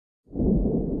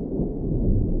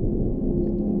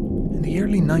In the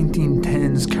early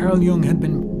 1910s, Carl Jung had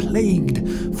been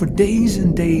plagued for days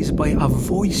and days by a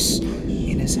voice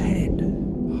in his head.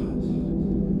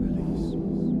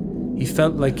 He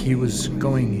felt like he was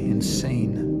going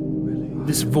insane.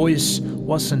 This voice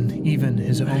wasn't even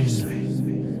his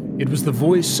own. It was the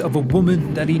voice of a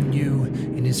woman that he knew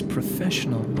in his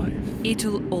professional life.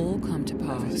 It'll all come to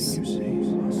pass.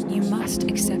 You must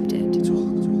accept it.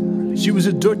 She was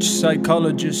a Dutch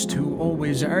psychologist who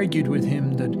always argued with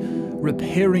him that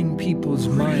repairing people's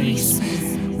minds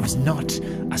was not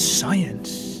a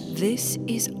science. This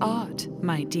is art,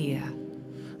 my dear.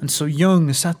 And so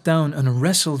Jung sat down and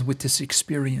wrestled with this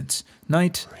experience,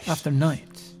 night after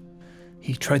night.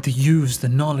 He tried to use the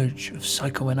knowledge of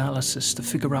psychoanalysis to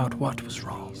figure out what was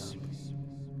wrong.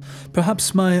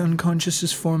 Perhaps my unconscious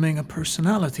is forming a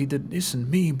personality that isn't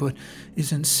me, but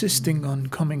is insisting on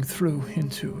coming through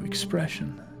into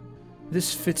expression.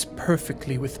 This fits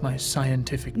perfectly with my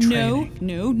scientific training.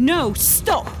 No,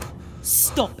 stop!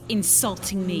 Stop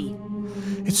insulting me.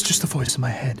 It's just a voice in my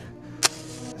head.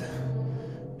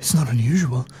 It's not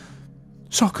unusual.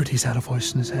 Socrates had a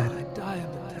voice in his head.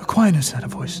 Aquinas had a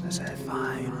voice in his head.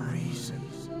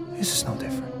 This is no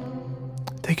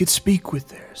different. They could speak with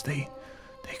theirs. They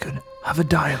could have a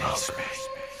dialogue.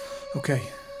 Okay.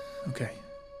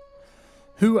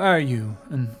 Who are you,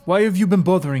 and why have you been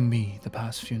bothering me the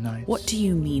past few nights? What do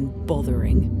you mean,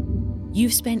 bothering?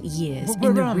 You've spent years in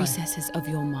the recesses of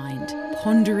your mind,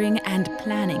 pondering and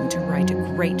planning to write a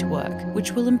great work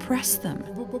which will impress them.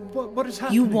 What is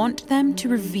happening? You want them to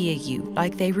revere you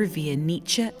like they revere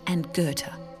Nietzsche and Goethe.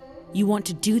 You want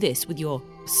to do this with your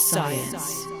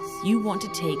science. You want to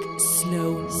take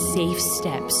slow, safe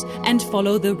steps and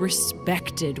follow the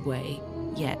respected way.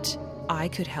 Yet, I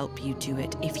could help you do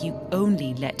it if you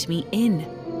only let me in.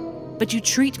 But you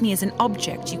treat me as an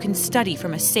object you can study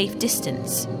from a safe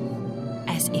distance,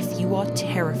 as if you are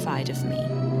terrified of me.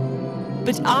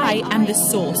 But I am the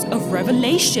source of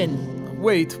revelation.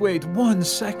 Wait, 1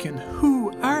 second.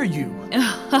 Who are you?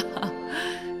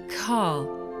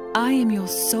 Carl, I am your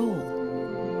soul.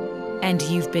 And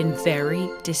you've been very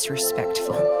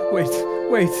disrespectful. Wait.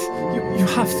 You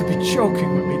have to be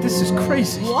joking with me. This is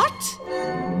crazy. What?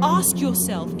 Ask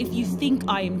yourself if you think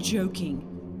I am joking.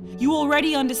 You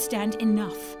already understand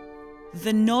enough.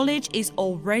 The knowledge is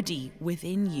already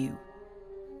within you.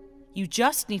 You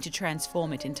just need to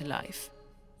transform it into life.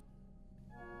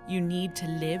 You need to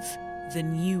live the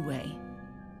new way.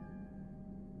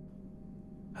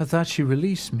 I thought she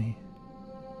released me.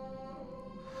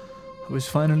 I was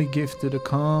finally gifted a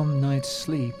calm night's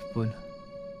sleep, but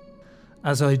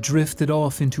as I drifted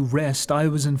off into rest, I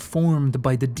was informed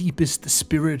by the deepest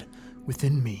spirit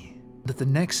within me that the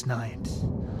next night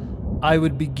I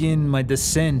would begin my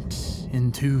descent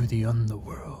into the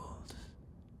underworld.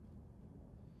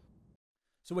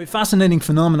 So a fascinating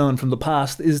phenomenon from the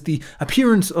past is the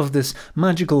appearance of this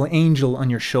magical angel on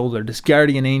your shoulder, this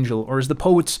guardian angel, or as the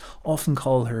poets often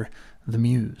call her, the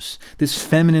muse. This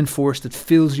feminine force that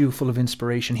fills you full of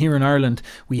inspiration. Here in Ireland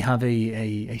we have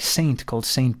a saint called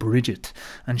Saint Bridget,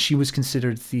 and she was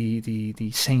considered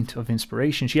the saint of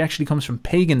inspiration. She actually comes from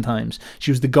pagan times.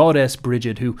 She was the goddess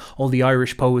Bridget, who all the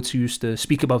Irish poets who used to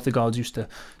speak about the gods used to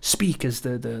speak as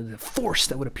the force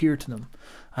that would appear to them.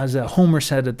 As Homer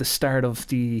said at the start of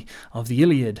the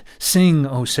Iliad, "Sing,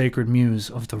 O sacred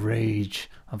muse, of the rage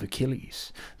of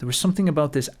Achilles." There was something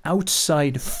about this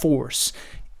outside force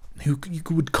who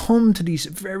would come to these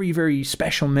very, very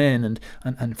special men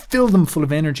and fill them full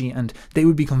of energy, and they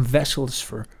would become vessels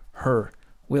for her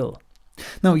will.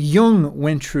 Now, Jung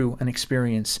went through an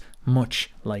experience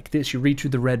much like this. You read through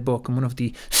the Red Book, and one of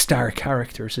the star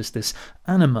characters is this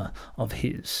Anima of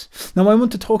his. Now, I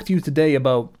want to talk to you today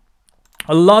about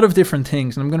a lot of different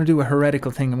things, and I'm going to do a heretical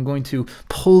thing. I'm going to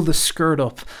pull the skirt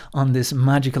up on this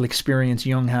magical experience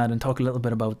Jung had and talk a little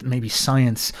bit about maybe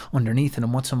science underneath it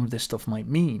and what some of this stuff might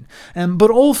mean.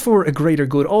 But all for a greater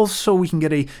good, also we can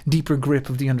get a deeper grip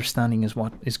of the understanding as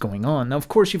what is going on. Now, of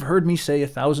course, you've heard me say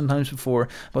 1,000 times before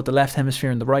about the left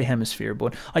hemisphere and the right hemisphere,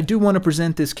 but I do want to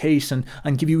present this case and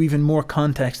give you even more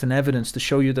context and evidence to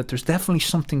show you that there's definitely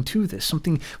something to this,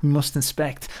 something we must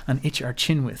inspect and itch our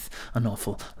chin with an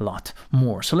awful lot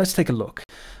more. So let's take a look.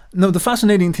 Now, the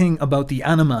fascinating thing about the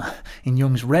anima in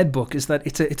Jung's Red Book is that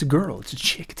it's a girl, it's a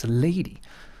chick, it's a lady.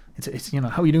 It's you know,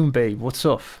 how you doing, babe? What's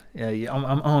up? Yeah,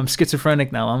 I'm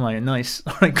schizophrenic now, am I? Nice.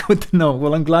 All right, good to know.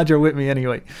 Well, I'm glad you're with me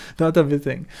anyway. That type of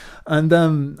thing.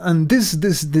 And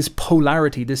this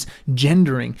polarity, this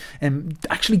gendering,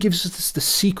 actually gives us the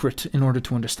secret in order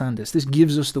to understand this. This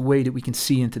gives us the way that we can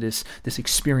see into this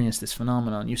experience, this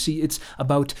phenomenon. You see, it's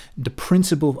about the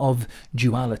principle of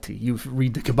duality. You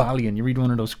read the Kybalion, you read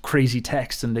one of those crazy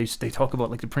texts, and they talk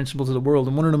about like the principles of the world,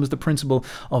 and one of them is the principle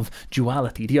of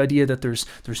duality. The idea that there's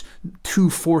two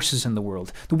forces in the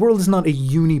world. The world is not a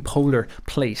unipolar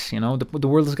place, you know. The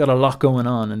world has got a lot going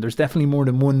on, and there's definitely more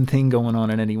than one thing going on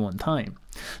at any one time.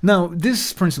 Now,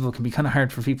 this principle can be kind of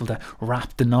hard for people to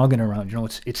wrap the noggin around. You know,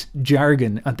 it's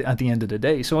jargon at the end of the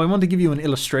day. So I want to give you an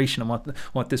illustration of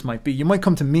what this might be. You might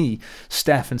come to me,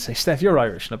 Steph, and say, Steph, you're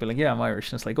Irish. And I'll be like, yeah, I'm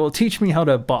Irish. And it's like, oh, teach me how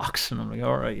to box. And I'm like,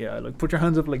 all right, yeah. Like, put your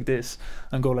hands up like this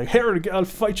and go like, here, I'll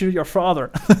fight you, your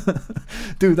father.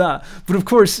 Do that. But of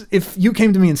course, if you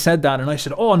came to me and said that, and I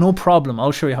said, oh, no problem,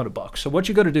 I'll show you how to box. So what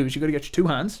you got to do is you got to get your two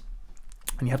hands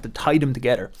and you have to tie them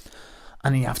together.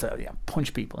 And then you have to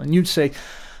punch people. And you'd say,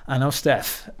 I know,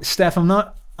 Steph, I'm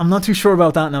not too sure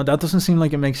about that now. That doesn't seem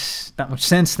like it makes that much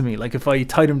sense to me. Like, if I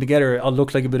tie them together, I'll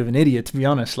look like a bit of an idiot, to be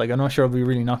honest. Like, I'm not sure I'll be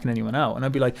really knocking anyone out. And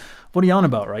I'd be like, what are you on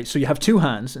about, right? So you have two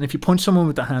hands, and if you punch someone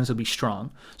with the hands, they'll be strong.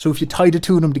 So if you tie the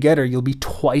two of them together, you'll be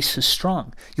twice as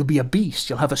strong. You'll be a beast.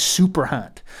 You'll have a super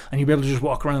hand. And you'll be able to just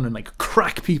walk around and like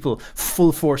crack people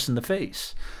full force in the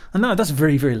face. And now that's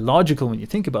very, very logical when you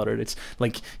think about it. It's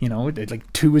like, you know,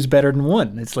 like two is better than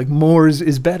one. It's like more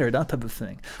is better, that type of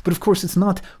thing. But of course, it's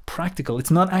not practical.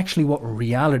 It's not actually what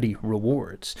reality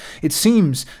rewards. It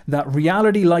seems that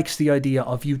reality likes the idea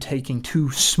of you taking two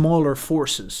smaller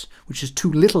forces, which is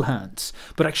two little hands,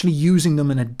 but actually using them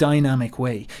in a dynamic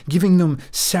way, giving them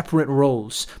separate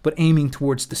roles, but aiming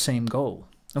towards the same goal.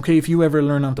 Okay, if you ever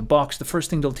learn how to box, the first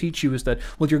thing they'll teach you is that,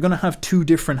 well, you're going to have two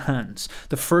different hands.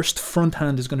 The first front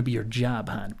hand is going to be your jab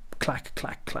hand. Clack,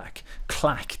 clack, clack,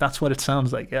 clack. That's what it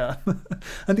sounds like, yeah.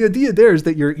 And the idea there is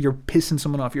that you're pissing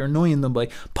someone off. You're annoying them by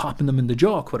popping them in the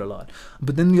jaw quite a lot.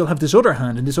 But then you'll have this other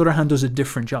hand, and this other hand does a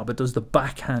different job. It does the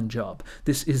backhand job.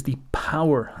 This is the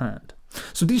power hand.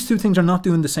 So these two things are not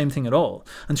doing the same thing at all.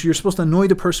 And so you're supposed to annoy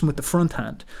the person with the front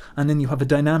hand, and then you have a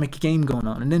dynamic game going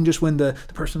on. And then just when the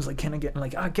person's like, can I get,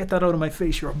 like, get that out of my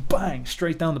face, you're bang,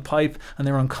 straight down the pipe, and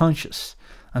they're unconscious.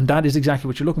 And that is exactly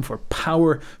what you're looking for.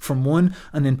 Power from one,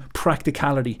 and then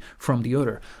practicality from the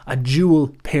other. A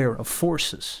dual pair of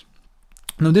forces.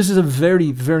 Now, this is a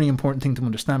very, very important thing to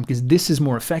understand, because this is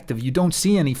more effective. You don't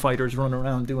see any fighters run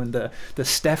around doing the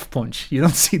Steph punch. You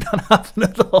don't see that happen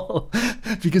at all,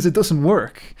 because it doesn't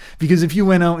work. Because if you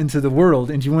went out into the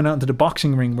world and you went out into the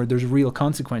boxing ring where there's real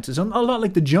consequences, a lot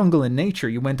like the jungle in nature,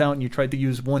 you went out and you tried to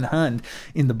use one hand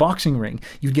in the boxing ring,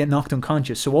 you'd get knocked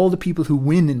unconscious. So all the people who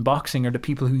win in boxing are the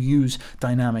people who use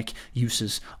dynamic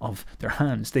uses of their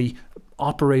hands. They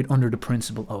operate under the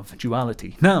principle of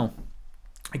duality. Now,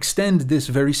 extend this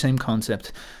very same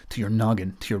concept to your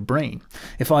noggin, to your brain.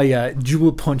 If I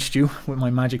dual punched you with my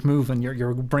magic move and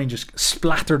your brain just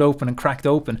splattered open and cracked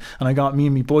open, and me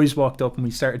and my boys walked up and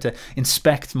we started to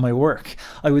inspect my work,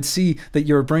 I would see that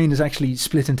your brain is actually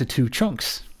split into two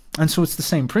chunks. And so it's the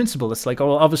same principle. It's like,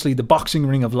 oh, obviously the boxing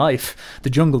ring of life, the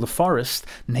jungle, the forest,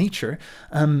 nature.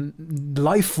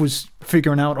 Life was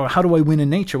figuring out, or how do I win in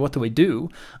nature? What do I do?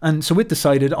 And so it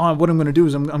decided, oh, what I'm going to do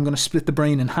is I'm going to split the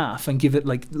brain in half and give it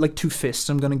like two fists.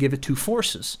 I'm going to give it two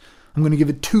forces. I'm going to give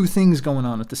it two things going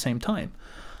on at the same time.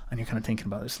 And you're kind of thinking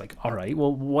about it, it's like, all right,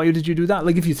 well, why did you do that?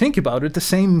 Like, if you think about it, the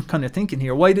same kind of thinking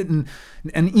here. Why didn't,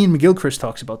 and Ian McGilchrist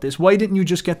talks about this, why didn't you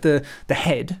just get the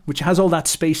head, which has all that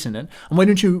space in it, and why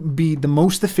don't you be the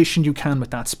most efficient you can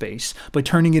with that space by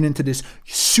turning it into this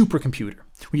supercomputer,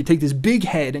 where you take this big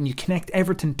head and you connect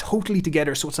everything totally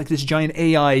together, so it's like this giant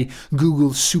AI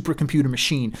Google supercomputer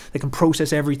machine that can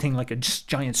process everything like a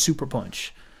giant super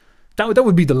punch. That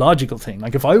would be the logical thing.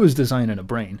 Like, if I was designing a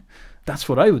brain, that's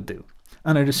what I would do.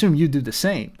 And I'd assume you do the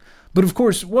same. But of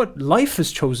course, what life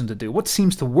has chosen to do, what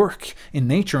seems to work in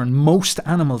nature, and most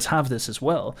animals have this as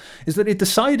well, is that it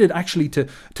decided actually to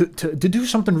do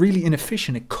something really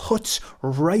inefficient. It cuts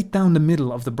right down the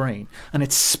middle of the brain, and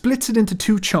it splits it into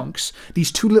two chunks,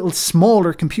 these two little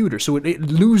smaller computers. So it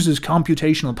loses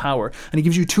computational power, and it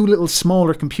gives you two little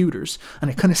smaller computers, and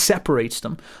it kind of separates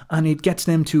them, and it gets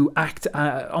them to act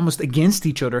almost against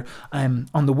each other on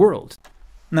the world.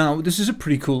 Now, this is a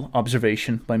pretty cool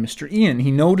observation by Mr. Ian.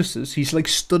 He notices, he's like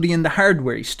studying the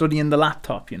hardware, he's studying the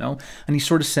laptop, you know, and he's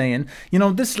sort of saying, you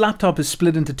know, this laptop is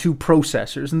split into two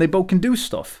processors and they both can do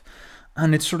stuff.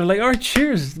 And it's sort of like, all right,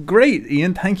 cheers, great,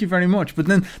 Ian, thank you very much. But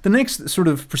then the next sort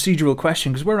of procedural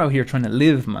question, because we're out here trying to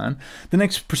live, man, the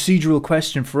next procedural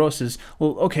question for us is,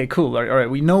 well, okay, cool, all right,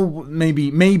 we know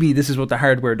maybe this is what the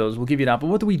hardware does, we'll give you that, but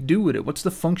what do we do with it? What's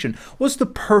the function? What's the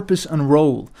purpose and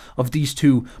role of these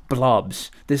two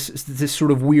blobs, this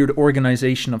sort of weird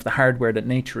organization of the hardware that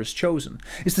nature has chosen?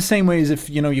 It's the same way as if,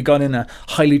 you know, you got in a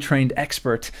highly trained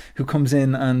expert who comes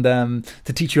in and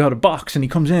to teach you how to box, and he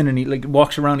comes in and he like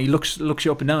walks around, he looks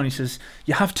you up and down, he says,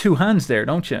 you have two hands there,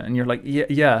 don't you? And you're like,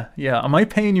 yeah, am I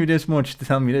paying you this much to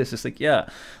tell me this? It's like, yeah,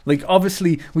 like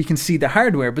obviously we can see the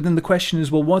hardware, but then the question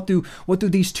is, well, what do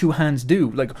these two hands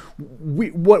do? Like,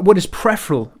 what is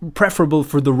preferable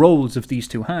for the roles of these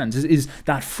two hands? Is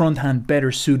that front hand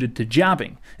better suited to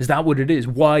jabbing? Is that what it is?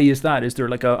 Why is that? Is there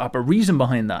like a reason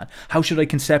behind that? How should I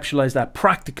conceptualize that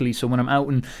practically, so when I'm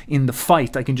out in the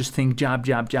fight, I can just think jab,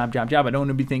 jab, jab, jab, jab. I don't want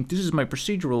to be think, this is my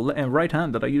procedural right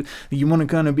hand that I use. You want to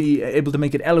kind of be able to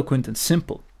make it elegant and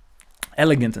simple.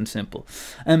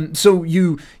 So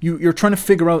you're trying to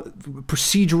figure out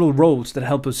procedural roles that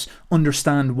help us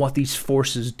understand what these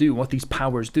forces do, what these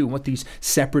powers do, what these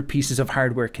separate pieces of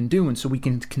hardware can do, and so we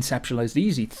can conceptualize it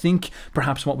easy. Think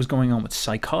perhaps what was going on with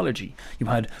psychology. You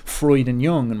had Freud and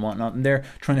Jung and whatnot, and they're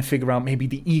trying to figure out maybe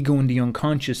the ego and the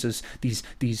unconscious as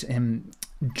these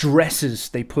dresses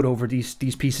they put over these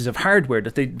pieces of hardware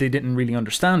that they didn't really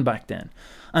understand back then.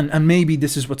 And maybe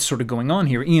this is what's sort of going on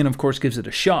here. Ian, of course, gives it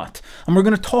a shot. And we're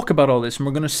going to talk about all this, and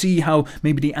we're going to see how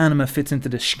maybe the anima fits into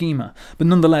the schema. But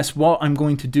nonetheless, what I'm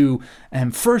going to do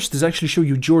first is actually show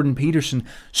you Jordan Peterson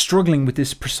struggling with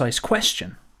this precise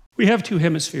question. We have two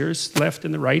hemispheres, left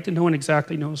and the right, and no one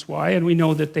exactly knows why. And we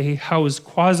know that they house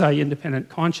quasi-independent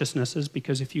consciousnesses,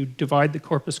 because if you divide the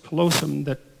corpus callosum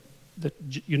that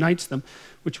unites them,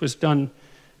 which was done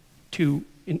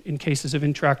in cases of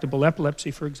intractable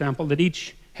epilepsy, for example, that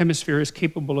each hemisphere is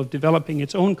capable of developing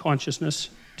its own consciousness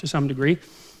to some degree,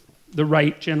 the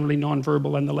right generally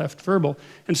nonverbal and the left verbal.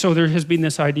 And so there has been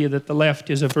this idea that the left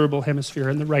is a verbal hemisphere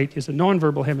and the right is a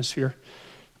nonverbal hemisphere.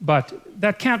 But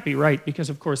that can't be right, because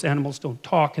of course animals don't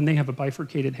talk and they have a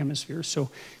bifurcated hemisphere. So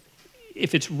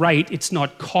if it's right, it's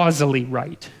not causally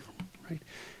right.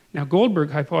 Now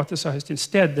Goldberg hypothesized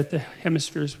instead that the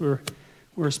hemispheres were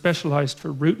specialized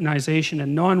for routinization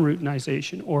and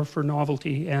non-routinization, or for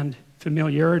novelty and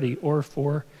familiarity, or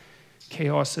for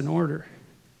chaos and order.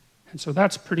 And so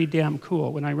that's pretty damn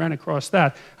cool. When I ran across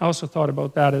that, I also thought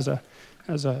about that as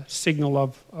a signal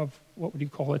of what would you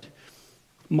call it?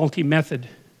 Multi-method,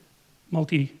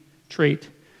 multi-trait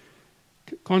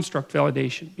construct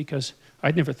validation, because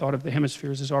I'd never thought of the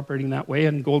hemispheres as operating that way,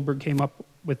 and Goldberg came up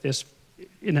with this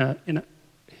in a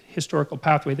historical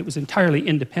pathway that was entirely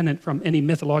independent from any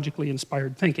mythologically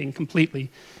inspired thinking, completely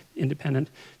independent.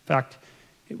 In fact,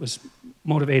 it was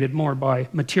motivated more by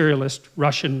materialist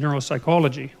Russian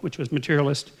neuropsychology, which was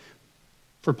materialist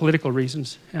for political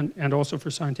reasons and also for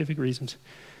scientific reasons.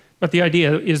 But the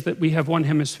idea is that we have one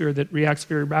hemisphere that reacts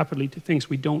very rapidly to things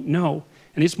we don't know,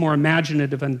 and it's more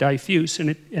imaginative and diffuse,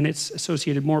 and it's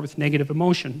associated more with negative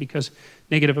emotion, because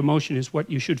negative emotion is what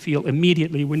you should feel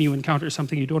immediately when you encounter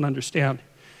something you don't understand.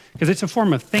 Because it's a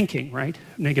form of thinking, right?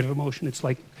 Negative emotion. It's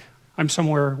like, I'm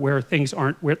somewhere where things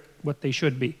aren't what they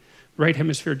should be. The right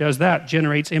hemisphere does that,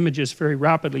 generates images very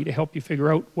rapidly to help you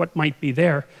figure out what might be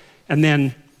there. And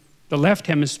then the left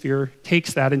hemisphere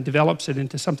takes that and develops it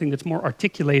into something that's more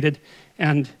articulated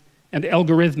and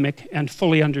algorithmic and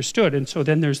fully understood. And so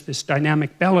then there's this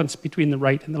dynamic balance between the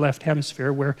right and the left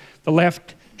hemisphere, where the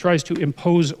left tries to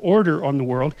impose order on the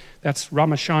world. That's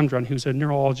Ramachandran, who's a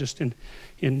neurologist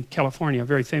in California, a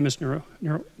very famous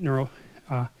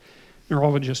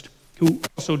neurologist, who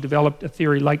also developed a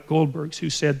theory like Goldberg's, who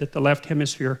said that the left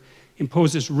hemisphere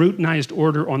imposes routinized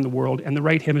order on the world, and the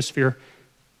right hemisphere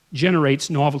generates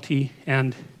novelty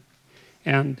and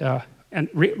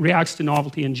reacts to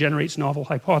novelty and generates novel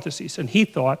hypotheses. And he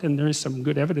thought, and there is some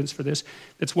good evidence for this,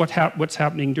 that's what's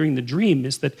happening during the dream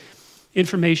is that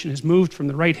information has moved from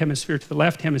the right hemisphere to the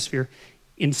left hemisphere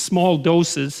in small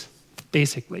doses,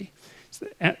 basically,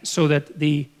 so that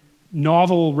the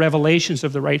novel revelations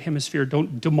of the right hemisphere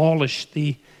don't demolish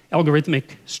the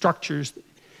algorithmic structures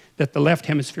that the left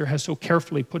hemisphere has so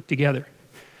carefully put together.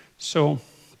 So,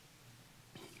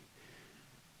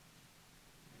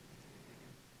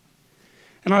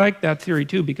 and I like that theory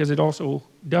too, because it also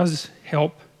does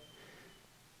help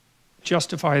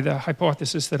justify the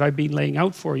hypothesis that I've been laying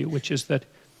out for you, which is that,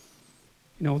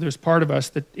 you know, there's part of us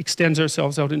that extends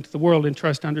ourselves out into the world and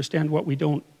tries to understand what we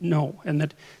don't know,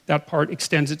 and that part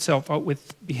extends itself out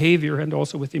with behavior and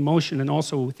also with emotion and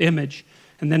also with image,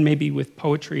 and then maybe with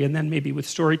poetry, and then maybe with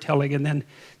storytelling, and then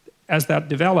as that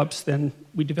develops, then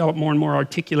we develop more and more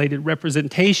articulated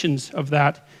representations of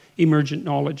that emergent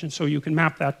knowledge. And so you can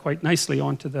map that quite nicely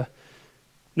onto the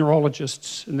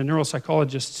neurologists' and the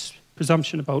neuropsychologists'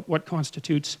 presumption about what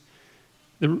constitutes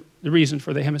the reason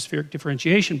for the hemispheric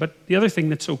differentiation. But the other thing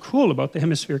that's so cool about the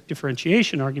hemispheric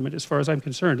differentiation argument, as far as I'm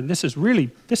concerned, and this is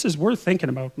worth thinking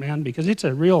about, man, because it's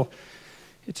a real,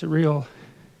 there's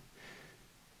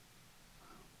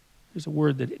a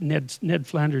word that Ned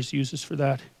Flanders uses for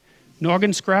that.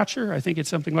 Noggin scratcher? I think it's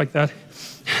something like that.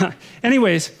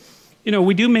 Anyways, you know,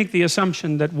 we do make the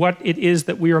assumption that what it is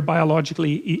that we are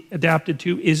biologically adapted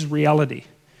to is reality,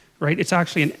 right? It's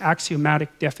actually an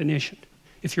axiomatic definition,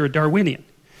 if you're a Darwinian,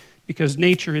 because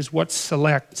nature is what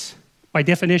selects. By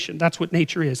definition, that's what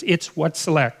nature is. It's what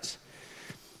selects.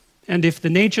 And if the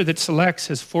nature that selects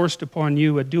has forced upon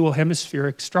you a dual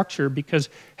hemispheric structure because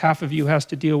half of you has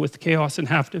to deal with chaos and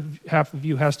half of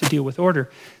you has to deal with order,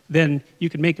 then you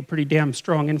can make a pretty damn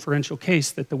strong inferential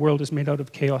case that the world is made out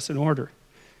of chaos and order.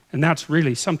 And that's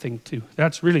really something to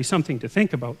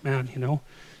think about, man, you know.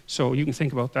 So you can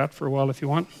think about that for a while if you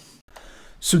want.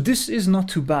 So this is not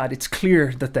too bad. It's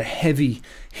clear that the heavy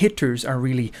hitters are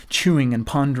really chewing and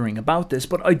pondering about this,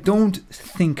 but I don't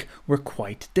think we're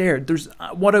quite there.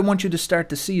 What I want you to start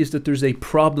to see is that there's a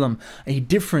problem, a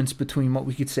difference between what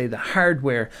we could say the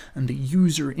hardware and the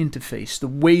user interface, the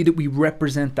way that we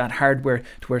represent that hardware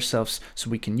to ourselves so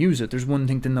we can use it. There's one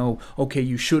thing to know, okay,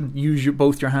 you should use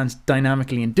both your hands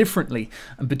dynamically and differently,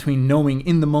 and between knowing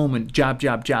in the moment, jab,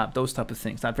 jab, jab, those type of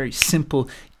things, that very simple,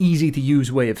 easy to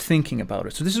use way of thinking about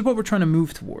it. So this is what we're trying to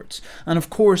move towards. And of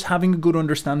course, having a good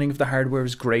understanding of the hardware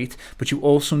is great, but you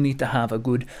also need to have a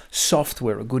good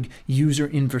software, a good user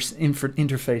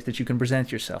interface that you can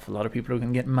present yourself. A lot of people are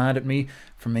going to get mad at me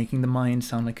for making the mind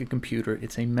sound like a computer.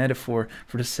 It's a metaphor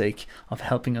for the sake of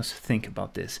helping us think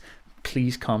about this.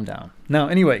 Please calm down. Now,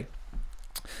 anyway,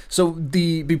 so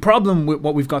the problem with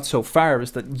what we've got so far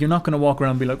is that you're not going to walk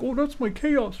around and be like, oh, that's my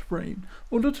chaos brain.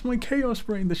 Oh, that's my chaos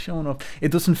brain that's showing up.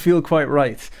 It doesn't feel quite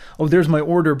right. Oh, there's my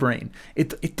order brain.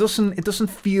 It doesn't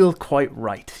feel quite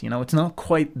right. You know, it's not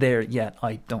quite there yet,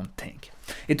 I don't think.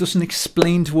 It doesn't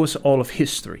explain to us all of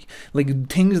history. Like,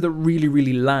 things that really,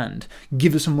 really land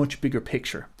give us a much bigger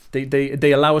picture.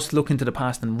 They allow us to look into the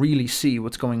past and really see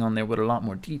what's going on there with a lot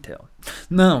more detail.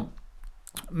 Now,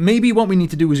 maybe what we need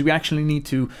to do is we actually need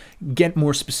to get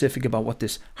more specific about what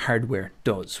this hardware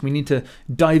does. We need to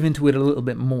dive into it a little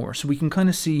bit more so we can kind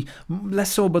of see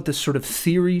less so about the sort of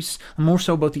theories and more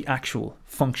so about the actual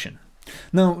function.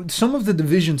 Now, some of the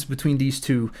divisions between these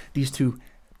two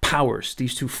powers,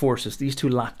 these two forces, these two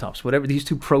laptops, whatever, these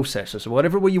two processors,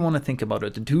 whatever way you want to think about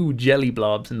it, the two jelly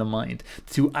blobs in the mind,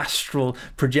 the two astral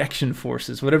projection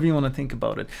forces, whatever you want to think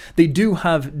about it, they do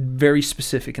have very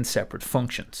specific and separate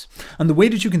functions. And the way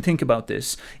that you can think about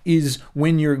this is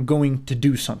when you're going to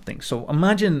do something. So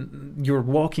imagine you're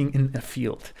walking in a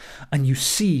field and you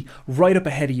see right up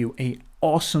ahead of you a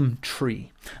awesome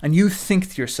tree, and you think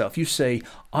to yourself, you say,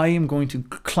 I am going to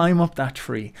climb up that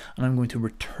tree and I'm going to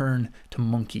return to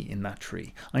monkey in that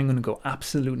tree. I'm going to go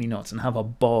absolutely nuts and have a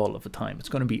ball of a time. It's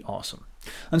going to be awesome.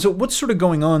 And so what's sort of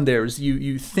going on there is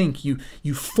you think, you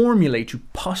formulate, you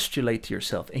postulate to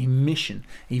yourself a mission,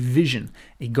 a vision,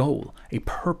 a goal, a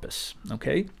purpose,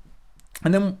 okay?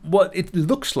 And then what it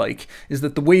looks like is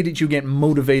that the way that you get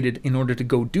motivated in order to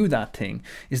go do that thing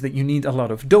is that you need a lot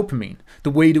of dopamine.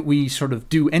 The way that we sort of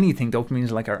do anything, dopamine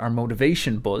is like our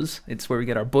motivation buzz, it's where we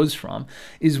get our buzz from,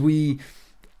 is we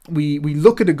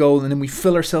look at a goal and then we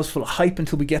fill ourselves full of hype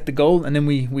until we get the goal, and then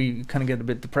we kind of get a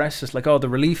bit depressed. It's like, oh, the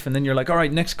relief, and then you're like, all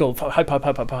right, next goal, hype, hype,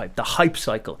 hype, hype, hype. The hype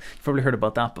cycle. You've probably heard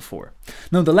about that before.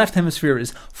 Now, the left hemisphere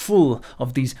is full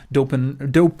of these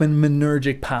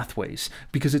dopaminergic pathways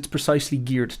because it's precisely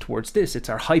geared towards this. It's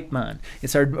our hype man.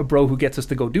 It's our bro who gets us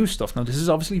to go do stuff. Now, this is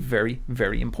obviously very,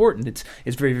 very important. It's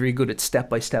very, very good at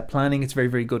step-by-step planning. It's very,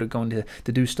 very good at going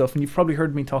to do stuff, and you've probably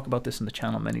heard me talk about this on the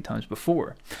channel many times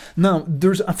before. Now,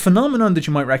 there's a phenomenon that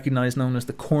you might recognize known as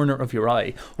the corner of your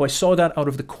eye. Oh, I saw that out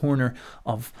of the corner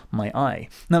of my eye.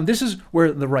 Now, this is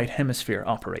where the right hemisphere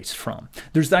operates from.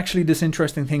 There's actually this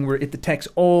interesting thing where it detects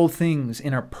all things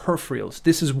in our peripherals.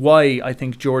 This is why I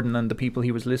think Jordan and the people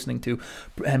he was listening to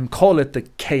call it the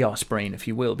chaos brain, if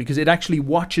you will, because it actually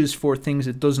watches for things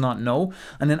it does not know,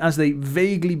 and then as they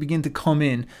vaguely begin to come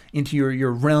into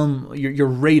your realm, your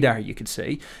radar, you could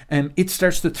say, it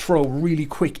starts to throw really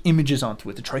quick images onto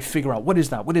it to try to figure out what is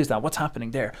that? What is that? What's happening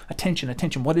there? Attention,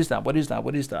 attention. What is that? What is that?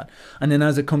 What is that? And then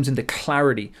as it comes into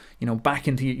clarity, you know, back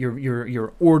into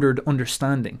your ordered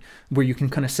understanding, where you can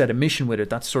kind of set a mission with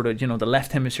it, that's sort of, you know, the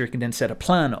left hemisphere can then set a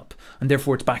plan up, and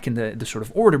therefore it's back in the sort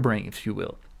of order brain, if you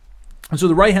will. And so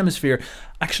the right hemisphere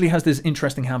actually has this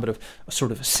interesting habit of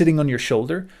sort of sitting on your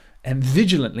shoulder and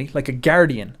vigilantly, like a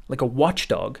guardian, like a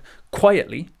watchdog,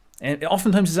 quietly. And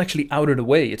oftentimes it's actually out of the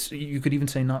way. It's, you could even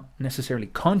say, not necessarily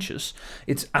conscious.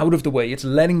 It's out of the way. It's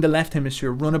letting the left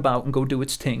hemisphere run about and go do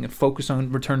its thing and focus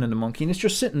on returning the monkey. And it's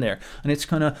just sitting there, and it's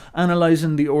kind of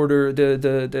analyzing the order,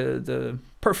 the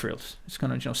peripherals. It's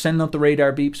kind of, you know, sending out the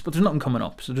radar beeps, but there's nothing coming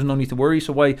up, so there's no need to worry.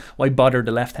 So why bother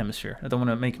the left hemisphere? I don't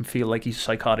want to make him feel like he's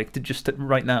psychotic just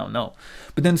right now. No.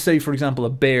 But then, say for example,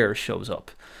 a bear shows up.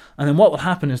 And then what will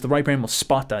happen is the right brain will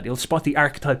spot that. It'll spot the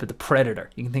archetype of the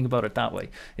predator. You can think about it that way.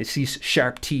 It sees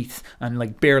sharp teeth and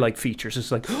like bear-like features.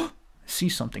 It's like, oh, see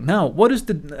something. Now, what is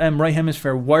the right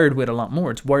hemisphere wired with a lot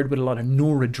more? It's wired with a lot of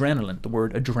noradrenaline. The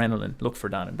word adrenaline, look for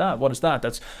that and that. What is that?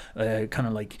 That's kind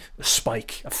of like a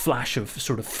spike, a flash of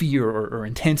sort of fear or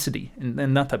intensity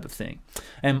and that type of thing.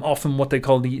 Often what they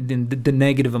call the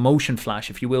negative emotion flash,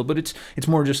 if you will, but it's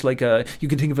more just like you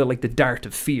can think of it like the dart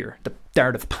of fear, the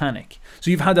dart of panic.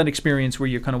 So you've had that experience where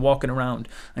you're kind of walking around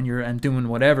and you're doing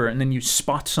whatever, and then you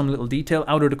spot some little detail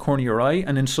out of the corner of your eye,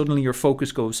 and then suddenly your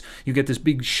focus goes, you get this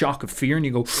big shock of fear, and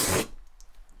you go,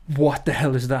 what the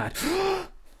hell is that?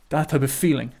 That type of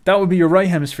feeling. That would be your right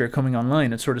hemisphere coming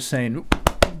online and sort of saying,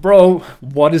 bro,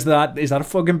 what is that? Is that a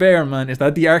fucking bear, man? Is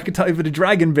that the archetype of the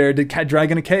dragon bear, the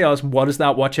dragon of chaos? What is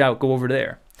that? Watch out, go over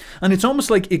there. And it's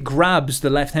almost like it grabs the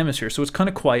left hemisphere. So it's kind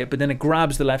of quiet, but then it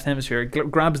grabs the left hemisphere.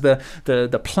 It grabs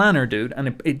the planner, dude,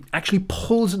 and it actually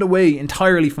pulls it away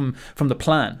entirely from the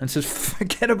plan and says,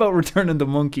 forget about returning the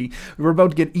monkey. We're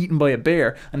about to get eaten by a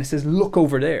bear. And it says, look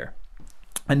over there.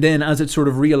 And then as it sort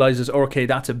of realizes, okay,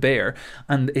 that's a bear,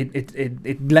 and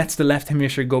it lets the left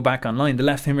hemisphere go back online, the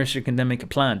left hemisphere can then make a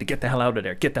plan to get the hell out of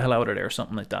there, or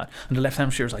something like that. And the left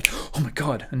hemisphere is like, oh my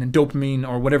God. And then dopamine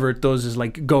or whatever it does is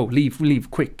like, go, leave,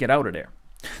 quick, get out of there.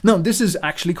 Now, this is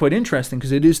actually quite interesting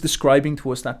because it is describing to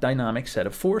us that dynamic set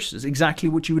of forces, exactly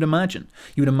what you would imagine.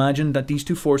 You would imagine that these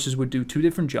two forces would do two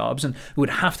different jobs, and it would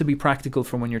have to be practical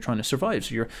for when you're trying to survive.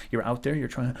 So you're out there, you're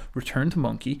trying to return to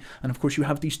monkey, and of course you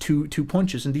have these two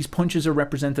punches, and these punches are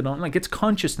represented on, like, it's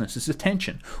consciousness, it's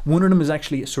attention. One of them is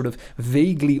actually a sort of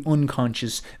vaguely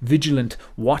unconscious, vigilant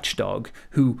watchdog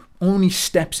who only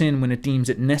steps in when it deems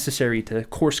it necessary to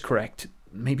course correct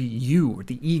maybe you or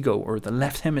the ego or the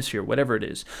left hemisphere, whatever it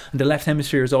is. And the left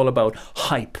hemisphere is all about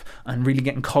hype and really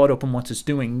getting caught up in what it's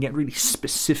doing and get really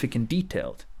specific and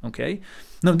detailed. Okay?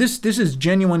 Now this is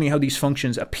genuinely how these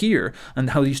functions appear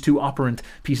and how these two operant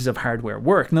pieces of hardware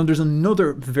work. Now there's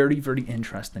another very, very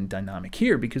interesting dynamic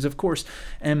here because of course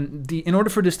in order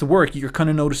for this to work, you're kind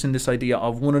of noticing this idea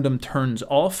of one of them turns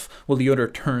off while the other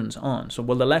turns on. So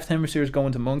while the left hemisphere is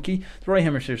going to monkey, the right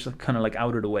hemisphere is kind of like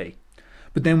out of the way.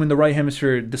 But then when the right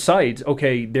hemisphere decides,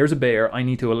 okay, there's a bear, I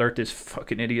need to alert this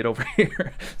fucking idiot over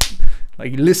here.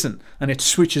 Like, listen, and it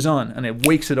switches on and it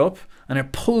wakes it up and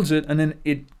it pulls it, and then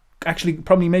it actually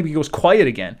probably maybe goes quiet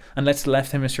again and lets the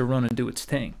left hemisphere run and do its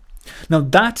thing. Now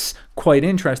that's quite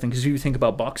interesting because if you think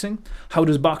about boxing, how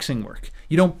does boxing work?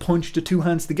 You don't punch the two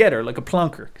hands together like a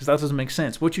plonker because that doesn't make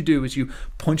sense. What you do is you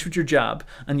punch with your jab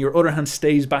and your other hand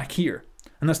stays back here.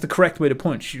 And that's the correct way to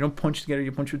punch. You don't punch together,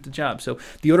 you punch with the jab. So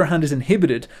the other hand is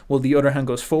inhibited while the other hand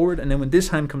goes forward. And then when this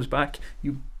hand comes back,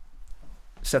 you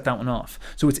set that one off.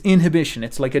 So it's inhibition.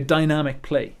 It's like a dynamic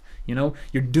play. You know,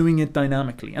 you're doing it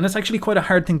dynamically. And it's actually quite a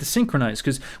hard thing to synchronize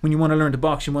because when you want to learn to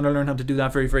box, you want to learn how to do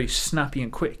that very, very snappy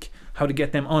and quick. How to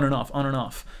get them on and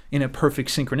off in a perfect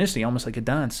synchronicity, almost like a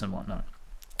dance and whatnot.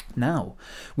 Now,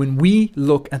 when we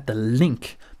look at the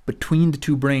link between the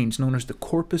two brains known as the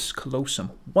corpus callosum,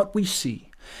 what we see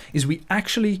is we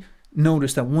actually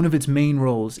notice that one of its main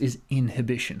roles is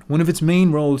inhibition. One of its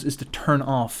main roles is to turn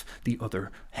off the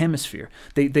other hemisphere.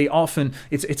 They often,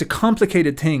 it's a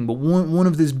complicated thing, but one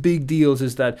of these big deals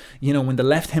is that, you know, when the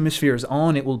left hemisphere is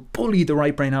on, it will bully the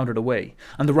right brain out of the way.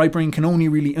 And the right brain can only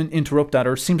really interrupt that,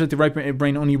 or it seems like the right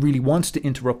brain only really wants to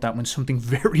interrupt that when something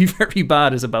very, very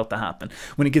bad is about to happen,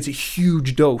 when it gets a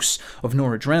huge dose of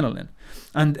noradrenaline.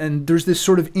 And there's this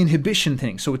sort of inhibition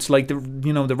thing. So it's like the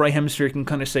right hemisphere can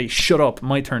kind of say, shut up,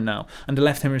 my turn now. And the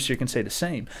left hemisphere can say the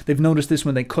same. They've noticed this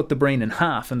when they cut the brain in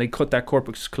half and they cut that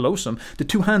corpus callosum. The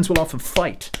two hands will often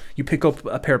fight. You pick up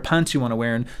a pair of pants you want to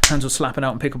wear and hands will slap it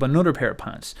out and pick up another pair of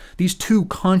pants. These two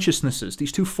consciousnesses,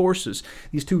 these two forces,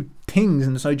 these two things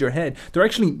inside your head, they're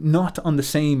actually not on the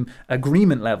same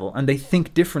agreement level, and they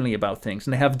think differently about things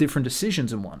and they have different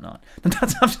decisions and whatnot. And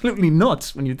that's absolutely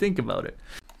nuts when you think about it.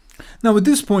 Now at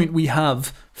this point we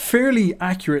have fairly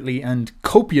accurately and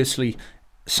copiously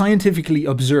scientifically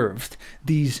observed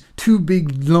these two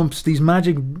big lumps, these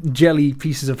magic jelly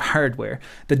pieces of hardware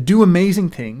that do amazing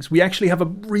things. We actually have a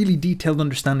really detailed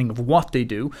understanding of what they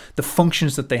do, the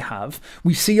functions that they have.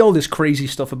 We see all this crazy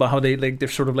stuff about how they're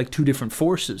sort of like two different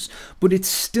forces, but it's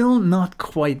still not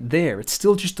quite there. It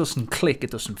still just doesn't click,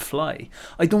 it doesn't fly.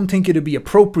 I don't think it'd be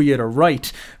appropriate or right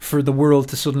for the world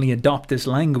to suddenly adopt this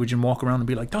language and walk around and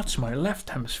be like, that's my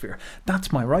left hemisphere,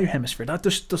 that's my right hemisphere. That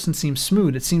just doesn't seem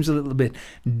smooth. It seems a little bit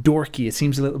dorky. It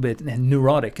seems a little bit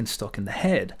neurotic and stuck in the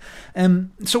head.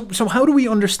 So how do we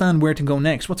understand where to go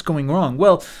next? What's going wrong?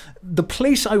 Well, the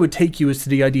place I would take you is to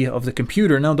the idea of the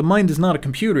computer. Now, the mind is not a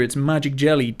computer. It's magic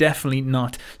jelly, definitely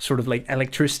not sort of like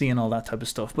electricity and all that type of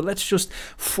stuff. But let's just,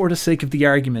 for the sake of the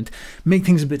argument, make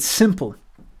things a bit simple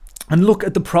and look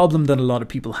at the problem that a lot of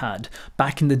people had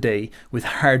back in the day with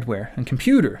hardware and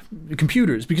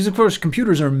computers. Because of course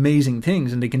computers are amazing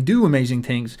things and they can do amazing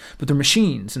things, but they're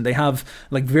machines and they have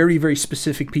like very, very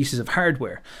specific pieces of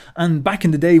hardware. And back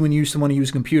in the day when you used to want to use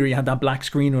a computer, you had that black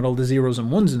screen with all the zeros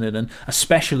and ones in it, and a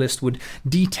specialist would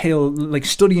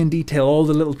study in detail all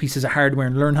the little pieces of hardware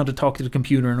and learn how to talk to the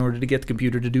computer in order to get the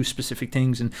computer to do specific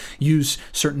things and use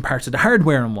certain parts of the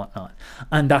hardware and whatnot.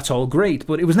 And that's all great,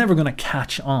 but it was never going to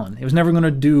catch on. It was never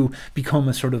going to become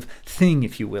a sort of thing,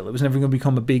 if you will. It was never going to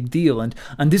become a big deal. And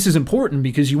this is important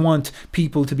because you want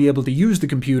people to be able to use the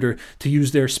computer to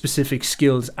use their specific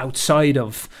skills outside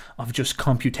of just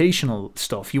computational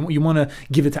stuff. You want to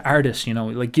give it to artists, you know,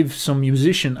 like give some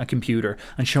musician a computer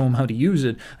and show him how to use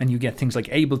it, and you get things like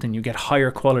Ableton, you get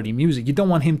higher quality music. You don't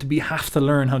want him to have to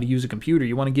learn how to use a computer.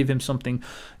 You want to give him something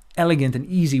elegant and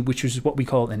easy, which is what we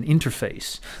call an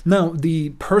interface. Now, the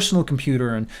personal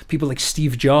computer and people like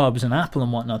Steve Jobs and Apple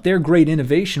and whatnot, their great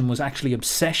innovation was actually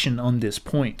obsession on this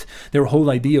point. Their whole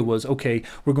idea was, okay,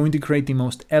 we're going to create the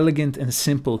most elegant and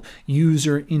simple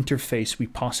user interface we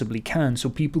possibly can so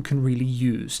people can really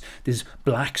use this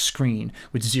black screen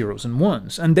with zeros and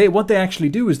ones. And what they actually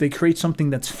do is they create something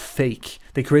that's fake.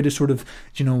 They create a sort of,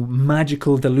 you know,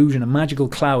 magical delusion, a magical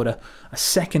cloud, a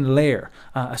second layer,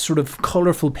 a sort of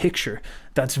colorful picture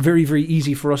that's very, very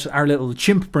easy for us, our little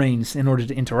chimp brains, in order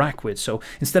to interact with. So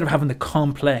instead of having the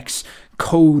complex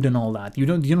code and all that, you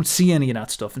don't see any of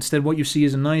that stuff. Instead, what you see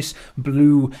is a nice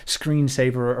blue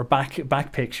screensaver or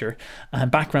background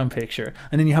picture,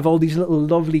 and then you have all these little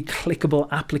lovely clickable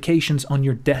applications on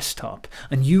your desktop,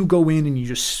 and you go in and you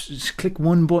just click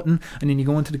one button, and then you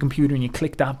go into the computer and you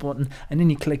click that button, and then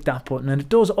you click that button, and it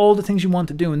does all the things you want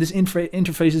to do. And this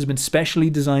interface has been specially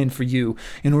designed for you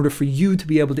in order for you to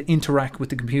be able to interact with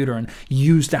the computer and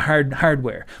use the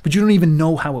hardware, but you don't even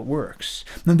know how it works.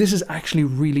 Now, this is actually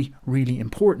really, really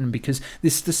important because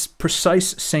this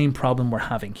precise same problem we're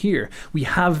having here. We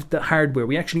have the hardware,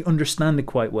 we actually understand it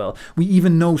quite well. We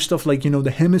even know stuff like, you know, the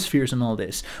hemispheres and all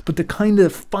this, but the kind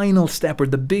of final step, or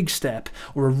the big step,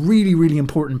 or a really, really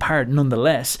important part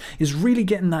nonetheless, is really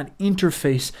getting that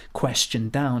interface question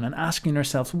down and asking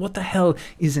ourselves, what the hell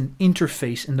is an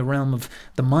interface in the realm of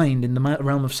the mind, in the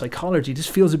realm of psychology? This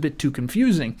feels a bit too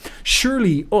confusing.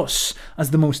 Surely us,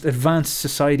 as the most advanced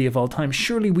society of all time,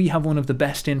 surely we have one of the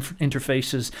best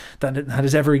interfaces that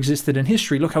has ever existed in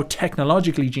history. Look how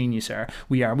technologically genius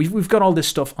we are. We've got all this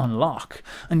stuff on lock.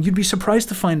 And you'd be surprised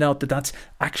to find out that that's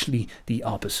actually the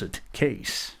opposite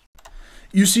case.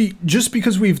 You see, just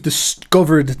because we've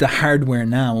discovered the hardware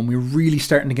now and we're really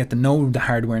starting to get to know the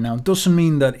hardware now, doesn't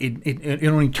mean that it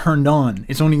only turned on.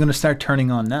 It's only going to start turning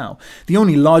on now. The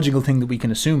only logical thing that we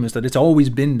can assume is that it's always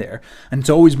been there and it's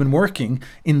always been working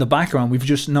in the background. We've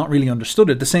just not really understood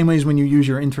it. The same way as when you use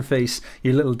your interface,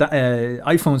 your little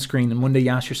iPhone screen, and one day you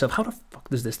ask yourself, how the fuck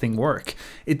does this thing work?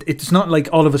 It's not like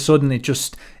all of a sudden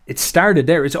it started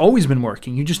there. It's always been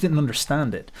working. You just didn't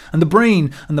understand it. And the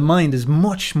brain and the mind is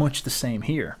much, much the same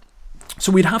here.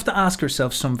 So we'd have to ask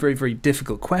ourselves some very, very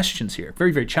difficult questions here,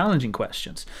 very, very challenging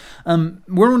questions.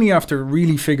 We're only after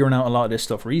really figuring out a lot of this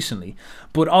stuff recently,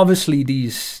 but obviously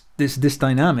this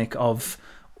dynamic of,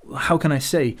 how can I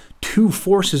say, two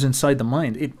forces inside the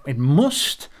mind, it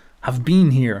must have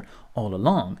been here all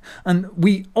along. And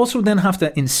we also then have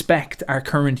to inspect our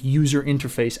current user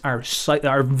interface,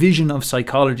 our vision of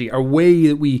psychology, our way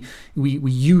that we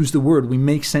use the word, we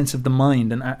make sense of the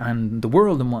mind and the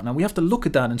world and whatnot. We have to look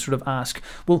at that and sort of ask,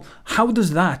 well, how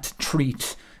does that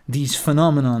treat these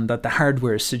phenomenon that the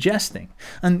hardware is suggesting.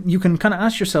 And you can kind of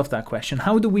ask yourself that question: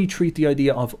 how do we treat the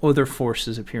idea of other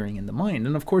forces appearing in the mind?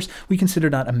 And of course, we consider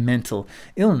that a mental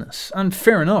illness. And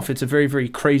fair enough, it's a very, very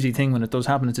crazy thing when it does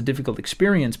happen. It's a difficult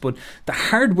experience, but the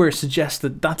hardware suggests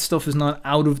that that stuff is not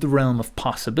out of the realm of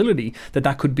possibility, that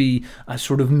that could be a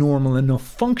sort of normal enough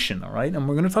function, all right? And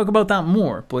we're going to talk about that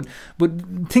more. But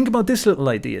think about this little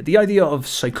idea, the idea of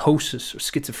psychosis or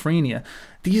schizophrenia.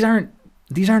 These aren't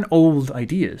old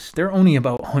ideas. They're only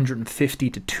about 150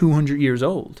 to 200 years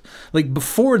old. Like,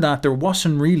 before that, there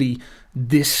wasn't really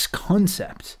this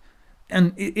concept.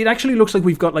 And it actually looks like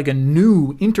we've got like a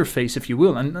new interface, if you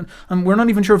will. And we're not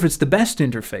even sure if it's the best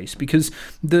interface, because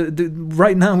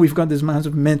right now we've got this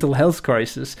massive mental health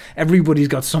crisis. Everybody's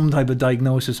got some type of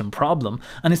diagnosis and problem.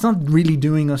 And it's not really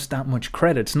doing us that much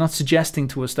credit. It's not suggesting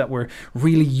to us that we're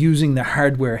really using the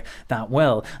hardware that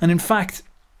well. And in fact,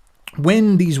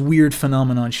 when these weird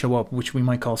phenomena show up, which we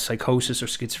might call psychosis or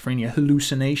schizophrenia,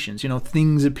 hallucinations,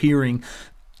 things appearing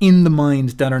in the mind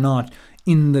that are not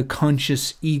in the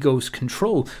conscious ego's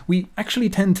control, we actually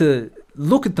tend to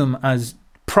look at them as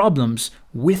problems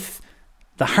with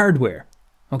the hardware.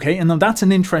 Okay, and now that's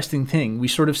an interesting thing. We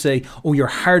sort of say, oh, your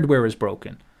hardware is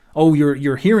broken. Oh,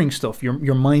 you're hearing stuff,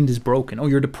 your mind is broken. Oh,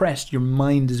 you're depressed, your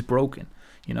mind is broken.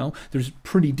 There's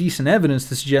pretty decent evidence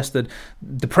to suggest that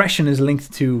depression is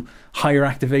linked to higher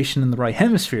activation in the right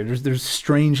hemisphere. There's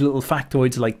strange little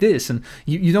factoids like this, and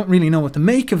you don't really know what to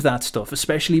make of that stuff,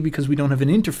 especially because we don't have an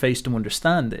interface to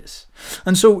understand this.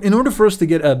 And so in order for us to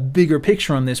get a bigger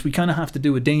picture on this, we kind of have to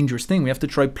do a dangerous thing. We have to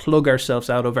try plug ourselves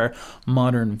out of our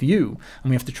modern view, and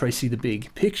we have to try see the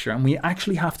big picture. And we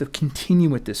actually have to continue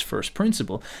with this first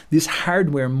principle. This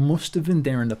hardware must have been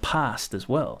there in the past as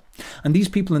well. And these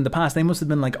people in the past, they must have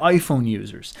been like iPhone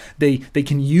users. They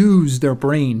can use their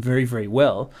brain very, very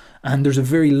well, and there's a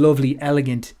very lovely,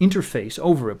 elegant interface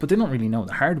over it, but they don't really know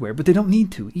the hardware, but they don't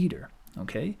need to either,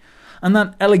 okay? And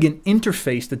that elegant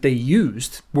interface that they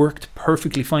used worked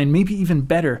perfectly fine, maybe even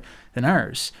better than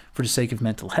ours, for the sake of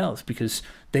mental health, because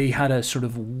they had a sort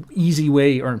of easy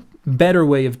way or better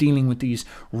way of dealing with these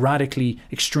radically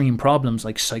extreme problems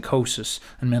like psychosis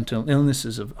and mental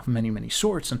illnesses of many, many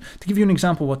sorts. And to give you an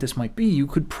example of what this might be, you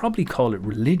could probably call it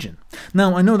religion.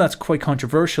 Now, I know that's quite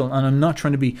controversial, and I'm not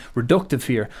trying to be reductive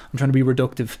here. I'm trying to be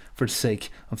reductive for the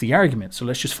sake of the argument. So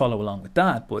let's just follow along with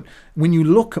that. But when you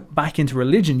look back into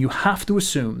religion, you have to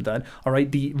assume that, all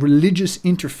right, the religious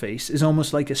interface is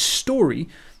almost like a story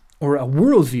or a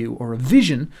worldview or a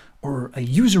vision or a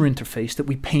user interface that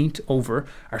we paint over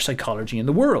our psychology in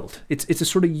the world. It's a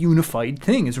sort of unified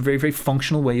thing. It's a very, very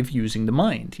functional way of using the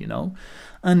mind,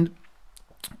 And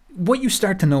what you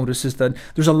start to notice is that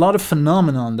there's a lot of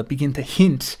phenomenon that begin to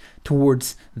hint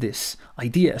towards this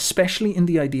idea, especially in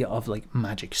the idea of like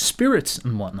magic spirits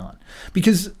and whatnot.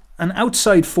 Because an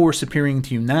outside force appearing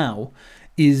to you now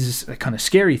is a kind of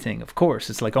scary thing, of course.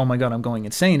 It's like, oh my God, I'm going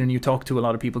insane. And you talk to a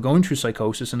lot of people going through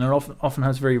psychosis, and it often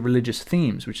has very religious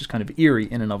themes, which is kind of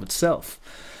eerie in and of itself.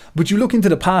 But you look into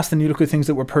the past and you look at things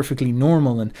that were perfectly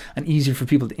normal and easier for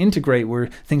people to integrate, were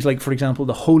things like, for example,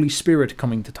 the Holy Spirit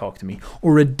coming to talk to me,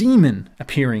 or a demon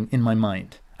appearing in my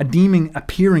mind. A demon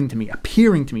appearing to me.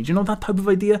 Do you know that type of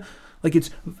idea? Like,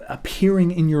 it's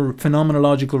appearing in your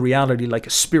phenomenological reality like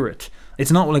a spirit.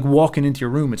 It's not like walking into your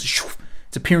room. It's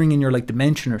appearing in your like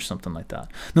dimension or something like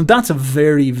that. Now that's a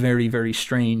very, very, very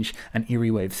strange and eerie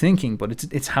way of thinking, but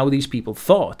it's how these people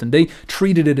thought, and they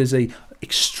treated it as a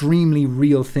extremely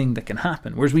real thing that can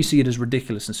happen, whereas we see it as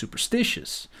ridiculous and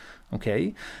superstitious.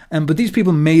 Okay, but these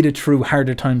people made it through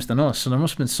harder times than us, so there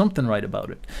must have been something right about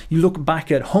it. You look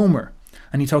back at Homer,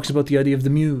 and he talks about the idea of the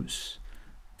muse,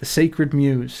 the sacred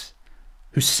muse,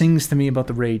 who sings to me about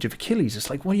the rage of Achilles. It's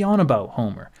like, what are you on about,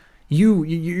 Homer?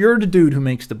 You're the dude who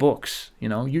makes the books,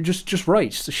 You're just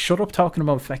write. Just shut up talking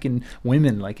about fucking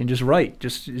women, and just write.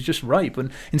 Just write. But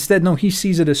instead, no, he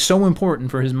sees it as so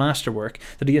important for his masterwork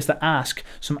that he has to ask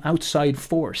some outside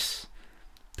force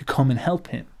to come and help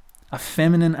him. A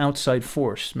feminine outside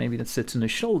force, maybe that sits on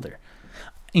his shoulder.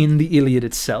 In the Iliad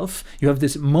itself, you have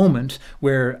this moment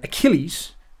where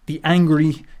Achilles, the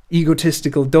angry,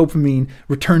 egotistical dopamine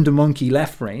return to monkey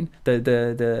left brain,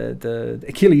 the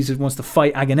Achilles wants to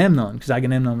fight Agamemnon because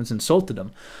Agamemnon has insulted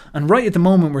him, and right at the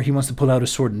moment where he wants to pull out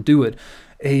his sword and do it,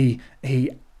 a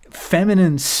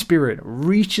feminine spirit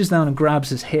reaches down and grabs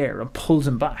his hair and pulls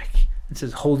him back and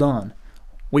says, hold on,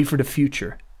 wait for the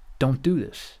future, don't do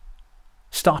this,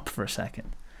 stop for a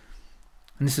second.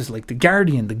 And this is like the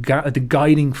guardian, the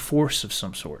guiding force of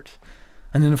some sort.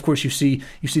 And then, of course, you see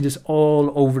this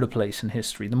all over the place in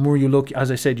history. The more you look,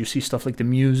 as I said, you see stuff like the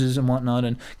Muses and whatnot,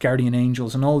 and guardian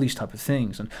angels, and all these type of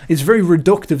things. And it's very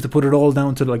reductive to put it all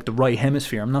down to like the right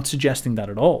hemisphere. I'm not suggesting that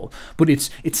at all, but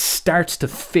it starts to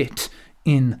fit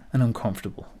in an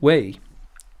uncomfortable way.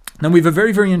 Now, we have a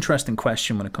very, very interesting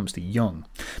question when it comes to Jung,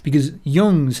 because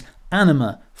Jung's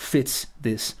ANIMA fits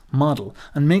this model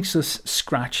and makes us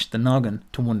scratch the noggin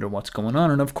to wonder what's going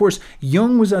on. And of course,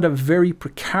 Jung was at a very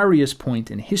precarious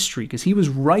point in history, because he was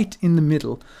right in the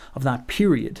middle of that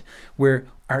period where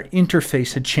our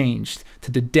interface had changed to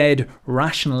the dead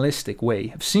rationalistic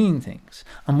way of seeing things.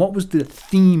 And what was the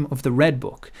theme of the Red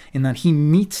Book? In that he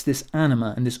meets this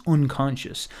anima and this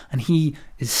unconscious, and he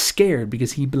is scared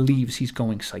because he believes he's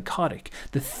going psychotic.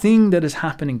 The thing that is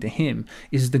happening to him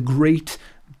is the great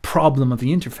problem of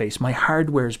the interface. My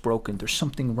hardware is broken. There's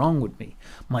something wrong with me.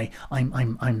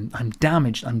 I'm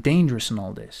damaged. I'm dangerous and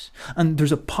all this. And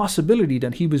there's a possibility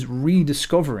that he was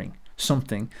rediscovering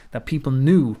something that people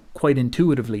knew quite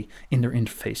intuitively in their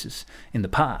interfaces in the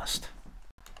past.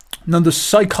 Now, the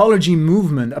psychology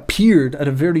movement appeared at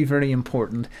a very, very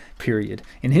important period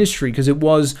in history, because it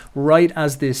was right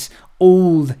as this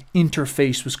old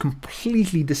interface was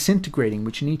completely disintegrating,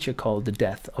 which Nietzsche called the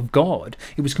death of God.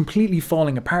 It was completely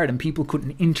falling apart, and people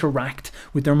couldn't interact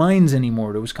with their minds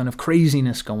anymore. There was kind of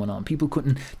craziness going on. People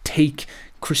couldn't take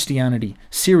Christianity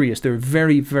serious. They're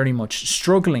very, very much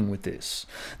struggling with this.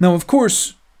 Now, of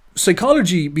course,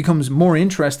 psychology becomes more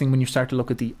interesting when you start to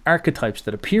look at the archetypes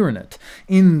that appear in it.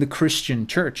 In the Christian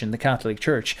church, in the Catholic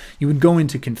Church, you would go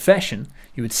into confession,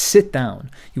 you would sit down,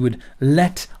 you would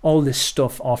let all this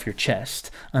stuff off your chest,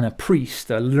 and a priest,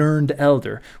 a learned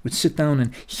elder, would sit down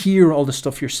and hear all the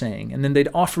stuff you're saying, and then they'd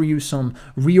offer you some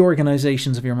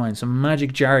reorganizations of your mind, some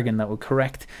magic jargon that would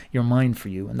correct your mind for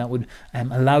you, and that would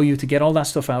allow you to get all that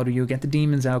stuff out of you, get the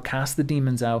demons out, cast the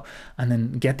demons out, and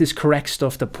then get this correct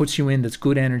stuff that puts you in, that's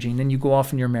good energy, and then you go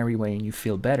off in your merry way and you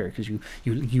feel better because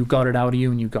you got it out of you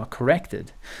and you got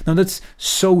corrected. Now, that's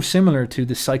so similar to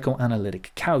the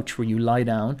psychoanalytic couch, where you lie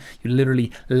down, you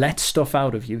literally let stuff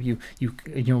out of you,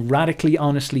 you radically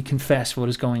honestly confess what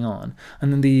is going on,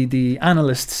 and then the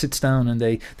analyst sits down and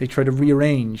they try to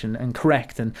rearrange and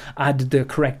correct and add the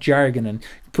correct jargon and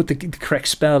put the correct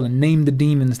spell and name the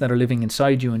demons that are living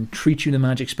inside you and treat you the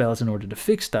magic spells in order to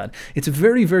fix that. It's a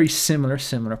very, very similar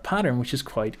pattern, which is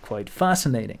quite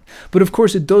fascinating. But of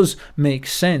course, it does make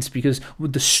sense, because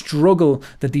with the struggle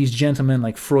that these gentlemen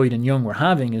like Freud and Jung were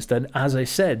having is that, as I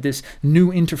said, this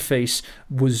new interface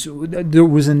there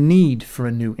was a need for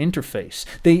a new interface.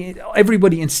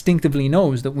 Everybody instinctively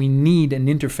knows that we need an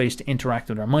interface to interact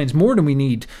with our minds more than we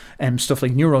need stuff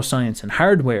like neuroscience and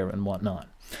hardware and whatnot.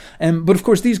 But of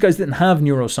course, these guys didn't have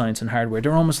neuroscience and hardware.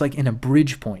 They're almost like in a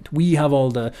bridge point. We have all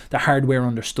the hardware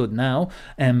understood now,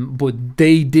 but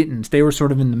they didn't. They were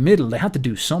sort of in the middle. They had to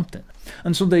do something.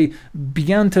 And so they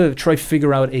began to try to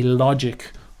figure out a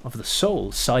logic of the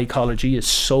soul. Psychology is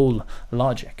soul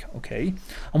logic, okay?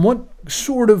 And what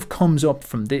sort of comes up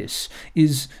from this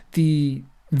is the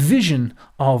vision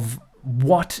of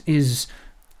what is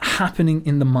happening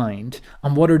in the mind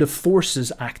and what are the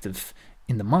forces active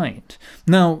in the mind.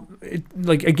 Now,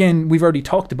 again, we've already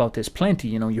talked about this plenty.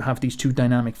 You have these two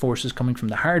dynamic forces coming from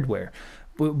the hardware.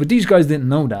 But these guys didn't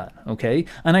know that, okay?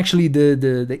 And actually,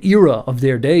 the era of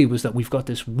their day was that we've got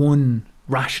this one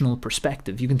rational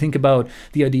perspective. You can think about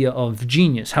the idea of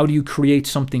genius. How do you create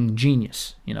something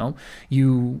genius?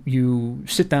 You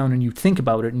sit down and you think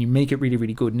about it and you make it really,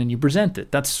 really good, and then you present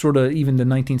it. That's sort of even the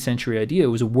 19th century idea. It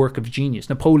was a work of genius.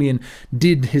 Napoleon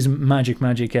did his magic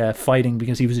fighting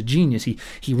because he was a genius.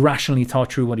 He rationally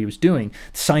thought through what he was doing.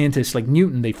 Scientists like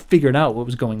Newton, they figured out what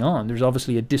was going on. There's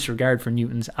obviously a disregard for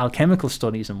Newton's alchemical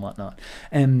studies and whatnot.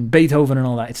 And Beethoven and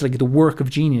all that. It's like the work of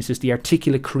genius. It's the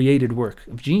articulate, created work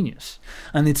of genius.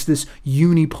 And it's this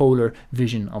unipolar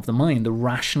vision of the mind, the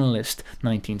rationalist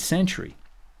 19th century.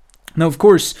 Now, of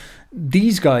course,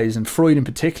 these guys, and Freud in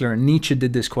particular, and Nietzsche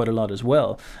did this quite a lot as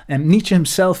well, and Nietzsche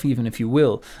himself, even, if you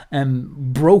will,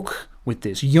 broke with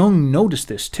this. Jung noticed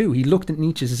this too. He looked at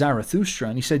Nietzsche's Zarathustra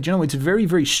and he said, it's very,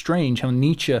 very strange how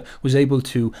Nietzsche was able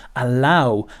to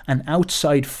allow an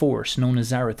outside force known as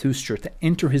Zarathustra to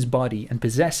enter his body and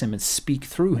possess him and speak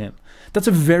through him. That's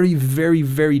a very, very,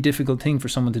 very difficult thing for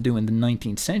someone to do in the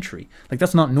 19th century. Like,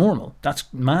 that's not normal. That's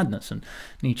madness. And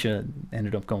Nietzsche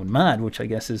ended up going mad, which I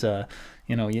guess is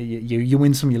you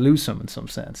win some, you lose some in some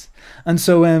sense. And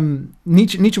so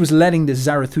Nietzsche was letting this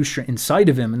Zarathustra inside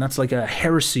of him, and that's like a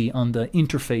heresy on the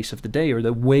interface of the day, or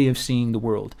the way of seeing the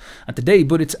world at the day.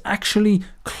 But it's actually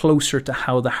closer to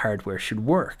how the hardware should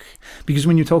work. Because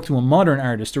when you talk to a modern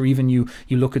artist, or even you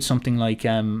look at something like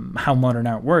how modern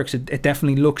art works, it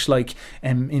definitely looks like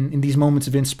in these moments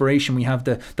of inspiration, we have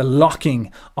the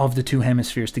locking of the two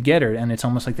hemispheres together, and it's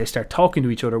almost like they start talking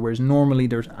to each other, whereas normally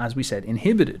they're, as we said,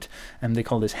 inhibited. And they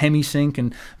call this hemisync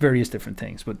and various different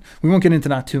things, but we won't get into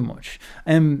that too much.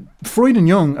 Freud and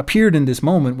Jung appeared in this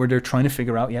moment where they're trying to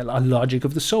figure out a logic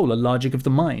of the soul, a logic of the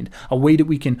mind, a way that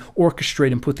we can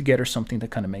orchestrate and put together something that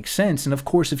kind of makes sense. And of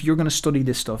course, if you're going to study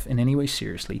this stuff in any way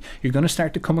seriously, you're going to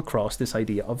start to come across this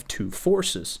idea of two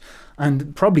forces,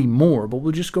 and probably more, but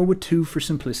we'll just go with two for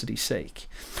simplicity's sake.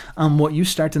 And what you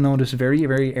start to notice very,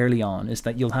 very early on is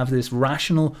that you'll have this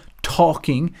rational,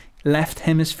 talking left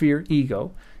hemisphere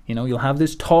ego. You'll have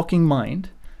this talking mind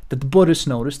that the Buddhists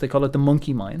notice. They call it the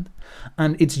monkey mind.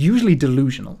 And it's usually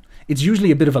delusional. It's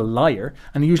usually a bit of a liar,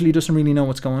 and it usually doesn't really know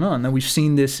what's going on. Now, we've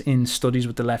seen this in studies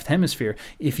with the left hemisphere.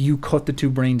 If you cut the two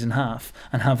brains in half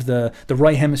and have the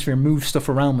right hemisphere move stuff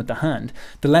around with the hand,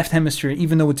 the left hemisphere,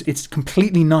 even though it's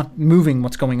completely not moving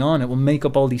what's going on, it will make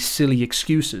up all these silly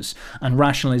excuses and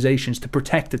rationalizations to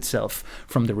protect itself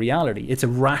from the reality. It's a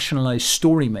rationalized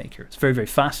story maker. It's very, very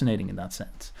fascinating in that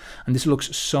sense. And this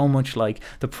looks so much like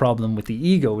the problem with the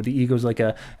ego. The ego is like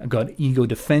a ego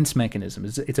defense mechanism.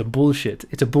 It's a bullshit.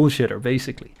 It's a bullshitter,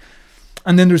 basically.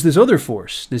 And then there's this other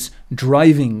force, this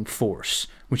driving force,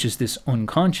 which is this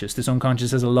unconscious. This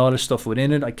unconscious has a lot of stuff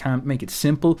within it. I can't make it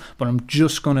simple, but I'm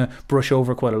just going to brush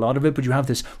over quite a lot of it. But you have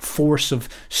this force of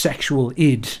sexual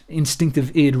id,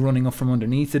 instinctive id running up from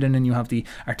underneath it, and then you have the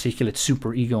articulate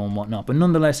superego and whatnot. But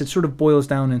nonetheless, it sort of boils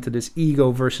down into this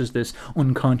ego versus this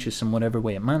unconscious in whatever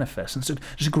way it manifests. And so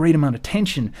there's a great amount of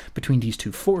tension between these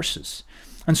two forces.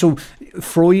 And so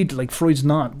Freud's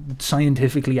not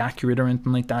scientifically accurate or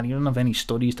anything like that. He doesn't have any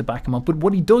studies to back him up. But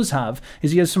what he does have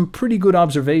is he has some pretty good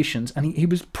observations, and he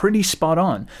was pretty spot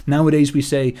on. Nowadays we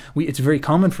say, it's very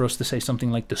common for us to say something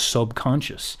like the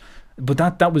subconscious. But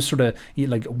that was sort of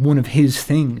like one of his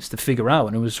things to figure out,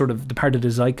 and it was sort of the part of the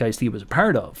zeitgeist he was a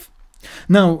part of.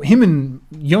 Now, him and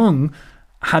Jung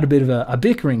had a bit of a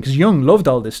bickering, because Jung loved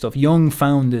all this stuff. Jung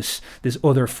found this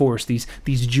other force, these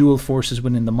dual forces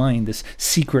within the mind, this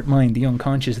secret mind, the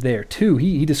unconscious there too.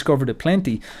 He discovered it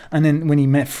plenty. And then when he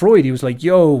met Freud, he was like,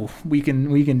 yo, we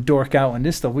can dork out on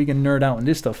this stuff, we can nerd out on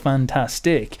this stuff,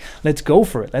 fantastic. Let's go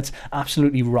for it. Let's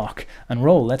absolutely rock and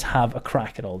roll. Let's have a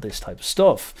crack at all this type of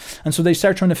stuff. And so they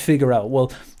start trying to figure out,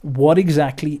 well, what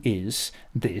exactly is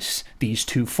these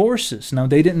two forces? Now,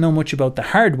 they didn't know much about the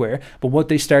hardware, but what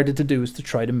they started to do is to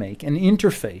try to make an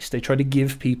interface. They try to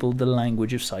give people the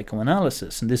language of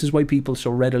psychoanalysis, and this is why people so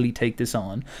readily take this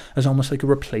on as almost like a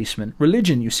replacement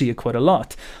religion. You see it quite a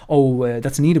lot. Oh,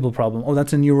 that's an Oedipal problem. Oh,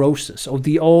 that's a neurosis. Oh,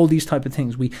 all these type of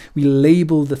things. We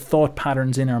label the thought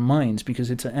patterns in our minds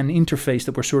because it's an interface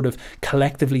that we're sort of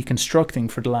collectively constructing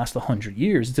for the last 100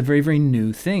 years. It's a very, very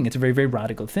new thing. It's a very, very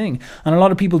radical thing, and a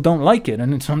lot of people don't like it,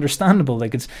 and it's understandable.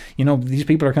 Like, it's, these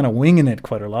people are kind of winging it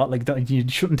quite a lot. Like, you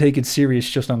shouldn't take it serious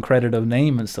just on credit of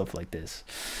name and stuff like this.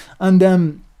 And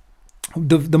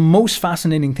the most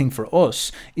fascinating thing for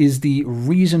us is the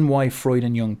reason why Freud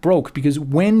and Jung broke, because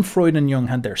when Freud and Jung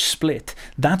had their split,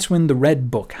 that's when the Red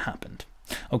Book happened.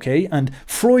 Okay, and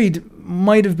Freud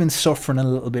might have been suffering a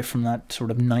little bit from that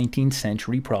sort of 19th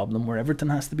century problem where everything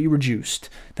has to be reduced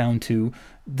down to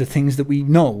the things that we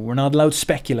know. We're not allowed to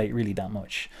speculate really that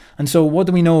much. And so what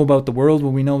do we know about the world?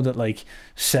 Well, we know that like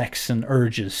sex and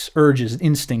urges,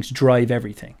 instincts drive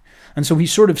everything. And so he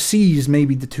sort of sees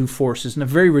maybe the two forces in a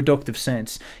very reductive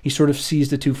sense. He sort of sees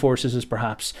the two forces as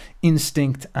perhaps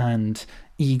instinct and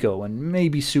ego, and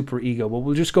maybe super ego, but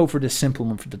we'll just go for this simple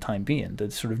one for the time being,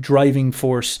 the sort of driving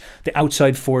force, the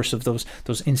outside force of those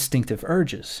instinctive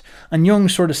urges. And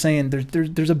Jung's sort of saying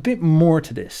there's a bit more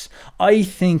to this. I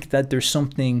think that there's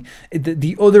something,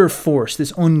 the other force,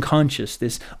 this unconscious,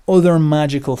 this other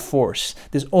magical force,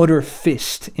 this other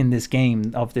fist in this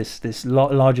game of this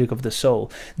logic of the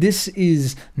soul. This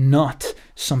is not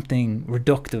something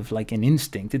reductive like an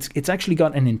instinct. It's actually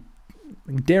got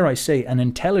dare I say, an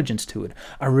intelligence to it,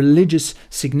 a religious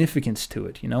significance to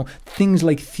it, you know, things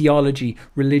like theology,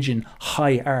 religion,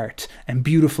 high art, and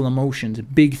beautiful emotions,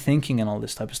 big thinking, and all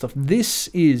this type of stuff. This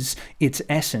is its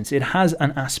essence. It has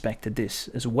an aspect to this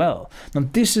as well. Now,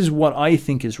 this is what I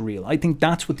think is real. I think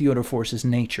that's what the other force's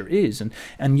nature is.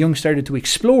 And Jung started to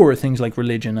explore things like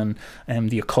religion and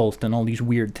the occult and all these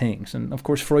weird things. And of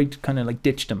course, Freud kind of like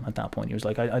ditched him at that point. He was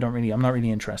like, I'm not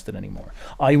really interested anymore.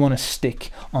 I want to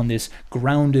stick on this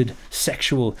grounded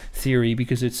sexual theory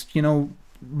because it's, you know,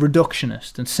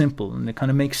 reductionist and simple, and it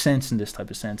kind of makes sense in this type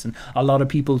of sense. And a lot of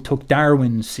people took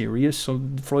Darwin serious, so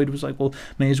Freud was like, well,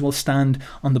 may as well stand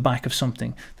on the back of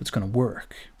something that's going to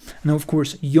work. Now, of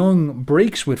course, Jung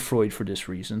breaks with Freud for this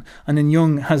reason, and then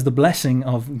Jung has the blessing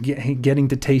of getting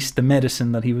to taste the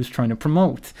medicine that he was trying to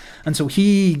promote. And so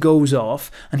he goes off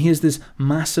and he has this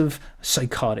massive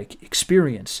psychotic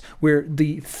experience where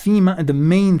the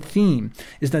main theme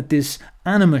is that this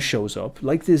anima shows up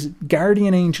like this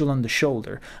guardian angel on the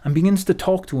shoulder and begins to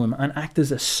talk to him and act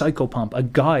as a psychopomp, a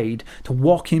guide to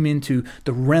walk him into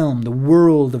the realm, the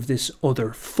world of this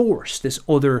other force, this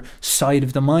other side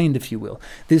of the mind, if you will.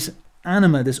 This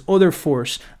anima, this other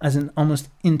force, as an almost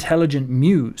intelligent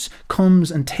muse,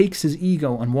 comes and takes his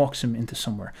ego and walks him into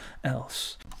somewhere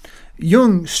else.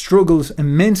 Jung struggles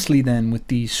immensely then with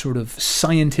the sort of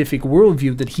scientific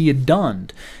worldview that he had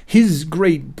donned. His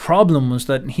great problem was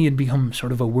that he had become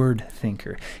sort of a word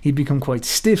thinker. He'd become quite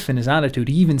stiff in his attitude.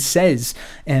 He even says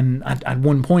at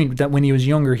one point that when he was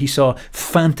younger, he saw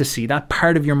fantasy, that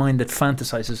part of your mind that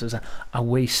fantasizes, as a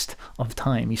waste of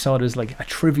time. He saw it as like a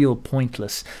trivial,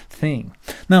 pointless thing.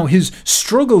 Now, his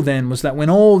struggle then was that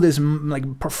when all this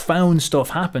like profound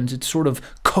stuff happens, it sort of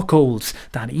cuckolds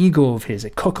that ego of his.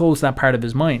 It cuckolds that part of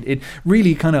his mind. It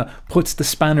really kind of puts the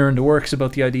spanner in the works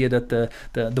about the idea that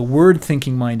the word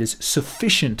thinking mind is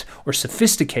sufficient or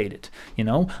sophisticated, you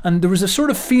know. And there was a sort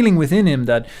of feeling within him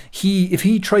that if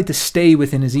he tried to stay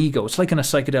within his ego, it's like on a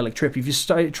psychedelic trip, if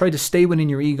you try to stay within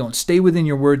your ego and stay within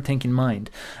your word thinking mind,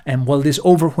 and while this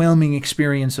overwhelming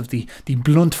experience of the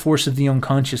blunt force of the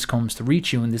unconscious comes to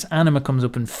reach you, and this anima comes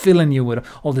up and filling you with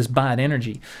all this bad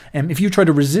energy, if you try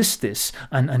to resist this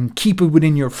and keep it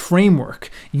within your framework,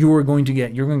 you're going to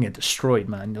get destroyed,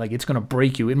 man. Like, it's going to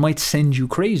break you. It might send you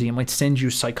crazy. It might send you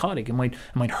psychotic. It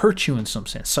might hurt you in some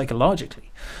sense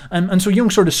psychologically. And so Jung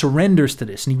sort of surrenders to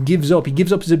this, and he gives up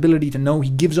his ability to know.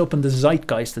 He gives up on the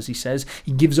zeitgeist, as he says.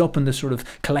 He gives up on the sort of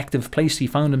collective place he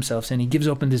found himself in. He gives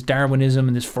up on this Darwinism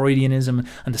and this Freudianism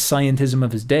and the scientism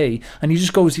of his day, and he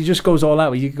just goes all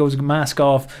out. He goes mask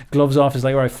off, gloves off. He's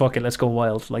like, all right, fuck it, let's go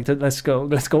wild. Like, let's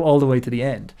go all the way to the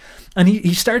end. And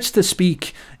he starts to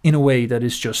speak in a way that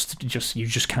is just you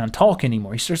just can't talk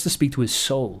anymore. He starts to speak to his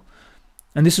soul.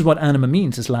 And this is what anima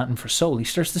means, is Latin for soul. He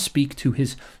starts to speak to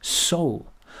his soul.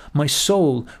 My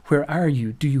soul, where are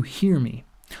you? Do you hear me?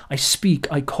 I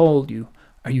speak, I call you.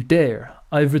 Are you there?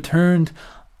 I have returned,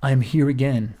 I am here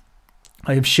again.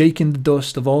 I have shaken the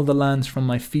dust of all the lands from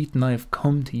my feet, and I have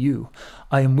come to you.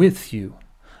 I am with you.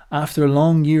 After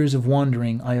long years of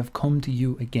wandering, I have come to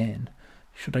you again.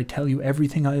 Should I tell you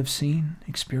everything I have seen,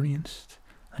 experienced,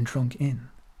 and drunk in?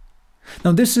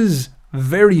 Now, this is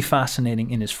very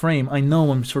fascinating in his frame. I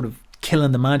know I'm sort of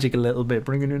killing the magic a little bit,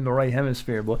 bringing in the right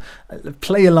hemisphere, but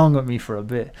play along with me for a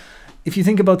bit. If you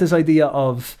think about this idea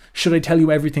of, should I tell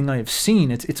you everything I have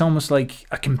seen, it's almost like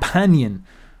a companion,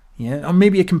 yeah, or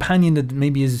maybe a companion that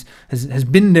maybe has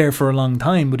been there for a long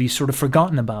time, but he's sort of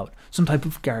forgotten about. Some type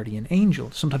of guardian angel,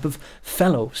 some type of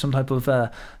fellow, some type of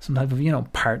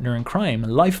partner in crime, a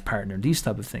life partner, these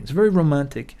type of things. A very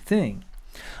romantic thing.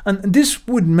 And this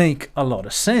would make a lot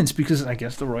of sense, because I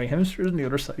guess the right hemisphere is on the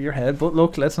other side of your head. But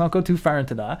look, let's not go too far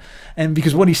into that. And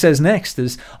because what he says next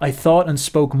is, I thought and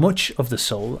spoke much of the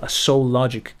soul, a soul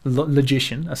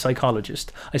logician, a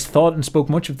psychologist. I thought and spoke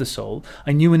much of the soul.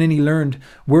 I knew and any learned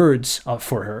words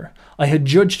for her. I had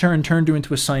judged her and turned her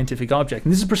into a scientific object.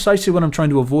 And this is precisely what I'm trying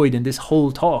to avoid in this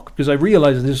whole talk, because I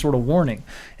realize that there's sort of warning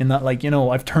in that, like,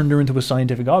 I've turned her into a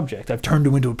scientific object. I've turned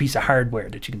her into a piece of hardware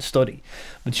that you can study.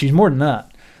 But she's more than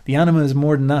that. The anima is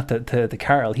more than that to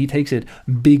Carl. He takes it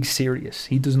big serious.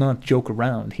 He does not joke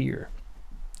around here.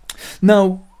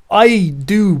 Now, I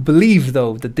do believe,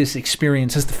 though, that this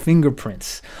experience has the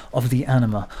fingerprints of the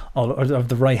anima, or of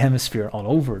the right hemisphere, all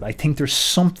over it. I think there's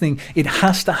something, it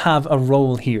has to have a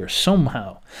role here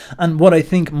somehow. And what I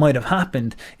think might have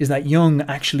happened is that Jung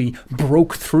actually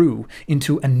broke through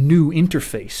into a new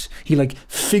interface. He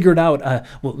figured out,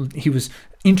 he was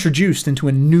introduced into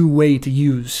a new way to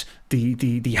use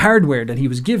the hardware that he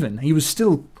was given. He was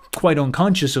still quite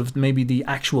unconscious of maybe the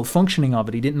actual functioning of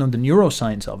it. He didn't know the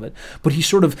neuroscience of it, but he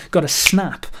sort of got a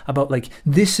snap about like,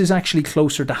 this is actually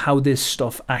closer to how this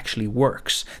stuff actually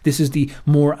works. This is the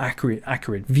more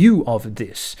accurate view of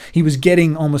this. He was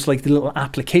getting almost like the little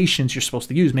applications you're supposed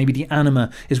to use. Maybe the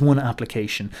ANIMA is one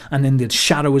application, and then the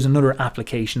shadow is another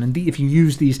application. And if you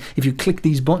use these, if you click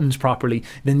these buttons properly,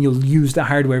 then you'll use the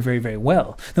hardware very, very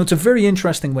well. Now, it's a very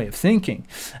interesting way of thinking,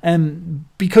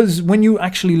 because when you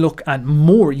actually look at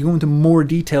more, you go into more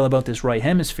detail about this right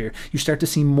hemisphere, you start to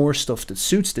see more stuff that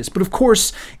suits this. But of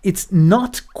course, it's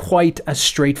not quite as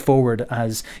straightforward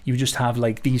as you just have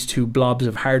like these two blobs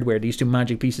of hardware, these two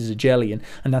magic pieces of jelly, and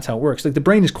that's how it works. Like, the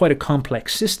brain is quite a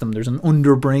complex system. There's an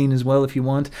underbrain as well, if you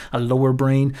want, a lower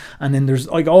brain, and then there's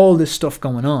like all this stuff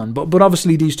going on. But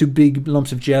obviously these two big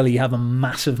lumps of jelly have a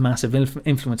massive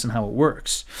influence on how it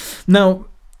works. Now,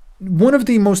 one of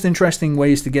the most interesting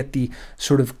ways to get the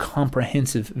sort of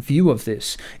comprehensive view of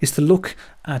this is to look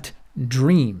at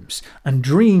dreams. And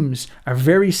dreams are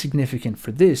very significant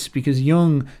for this, because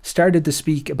Jung started to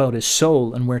speak about his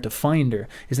soul and where to find her,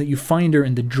 is that you find her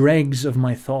in the dregs of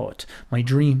my thought, my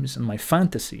dreams and my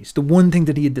fantasies. The one thing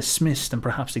that he had dismissed and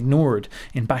perhaps ignored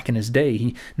back in his day,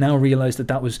 he now realized that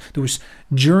there was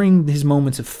during his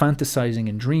moments of fantasizing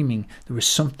and dreaming, there was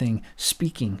something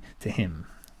speaking to him.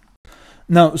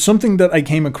 Now, something that I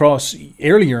came across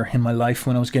earlier in my life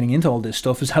when I was getting into all this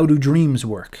stuff is, how do dreams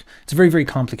work? It's a very, very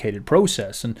complicated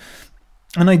process. And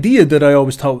an idea that I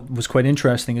always thought was quite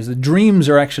interesting is that dreams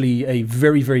are actually a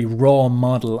very, very raw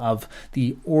model of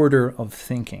the order of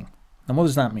thinking. And what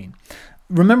does that mean?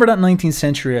 Remember that 19th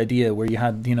century idea where you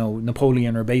had, you know,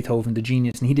 Napoleon or Beethoven, the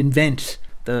genius, and he'd invent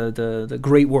the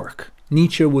great work.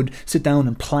 Nietzsche would sit down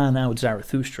and plan out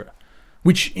Zarathustra,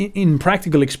 which in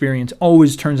practical experience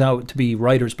always turns out to be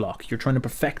writer's block. You're trying to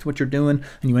perfect what you're doing,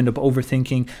 and you end up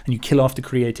overthinking, and you kill off the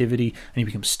creativity, and you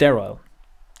become sterile.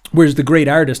 Whereas the great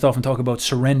artists often talk about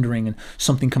surrendering and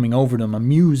something coming over them, a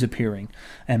muse appearing.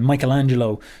 And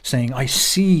Michelangelo saying, I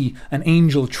see an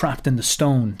angel trapped in the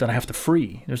stone that I have to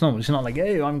free. It's not like,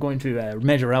 hey, I'm going to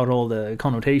measure out all the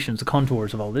connotations, the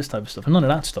contours of all this type of stuff. None of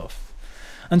that stuff.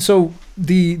 And so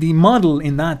the model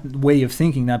in that way of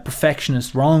thinking, that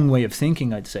perfectionist, wrong way of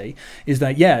thinking, I'd say, is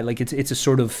that, yeah, like it's a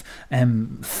sort of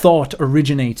thought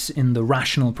originates in the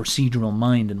rational procedural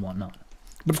mind and whatnot.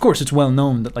 But of course, it's well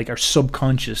known that like our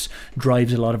subconscious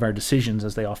drives a lot of our decisions,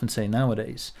 as they often say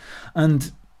nowadays.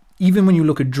 And even when you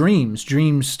look at dreams,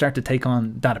 dreams start to take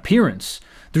on that appearance.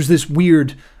 There's this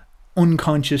weird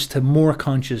unconscious to more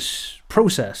conscious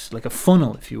process, like a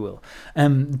funnel, if you will.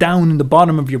 Down in the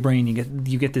bottom of your brain,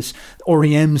 you get this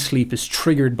REM sleep is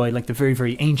triggered by like the very,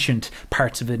 very ancient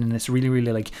parts of it, and it's really,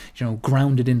 really like, you know,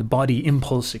 grounded in the body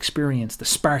impulse experience, the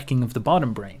sparking of the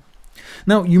bottom brain.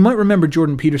 Now, you might remember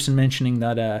Jordan Peterson mentioning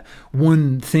that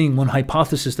one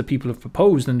hypothesis that people have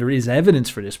proposed, and there is evidence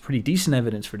for this, pretty decent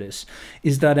evidence for this,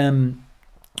 is that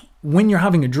when you're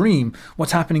having a dream,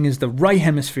 what's happening is the right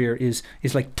hemisphere is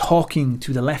like talking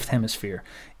to the left hemisphere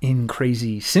in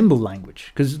crazy symbol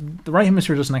language, because the right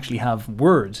hemisphere doesn't actually have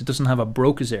words. It doesn't have a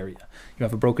Broca's area. You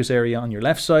have a Broca's area on your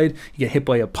left side. You get hit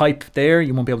by a pipe there,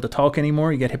 you won't be able to talk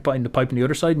anymore. You get hit by the pipe on the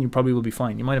other side, and you probably will be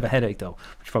fine. You might have a headache though,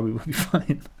 which probably will be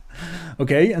fine.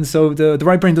 Okay, and so the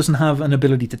right brain doesn't have an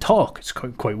ability to talk. It's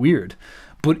quite weird,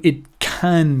 but it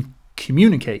can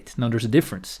communicate. Now, there's a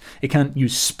difference. It can't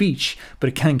use speech, but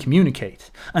it can communicate.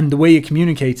 And the way it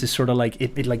communicates is sort of like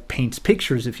it like paints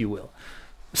pictures, if you will.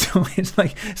 So it's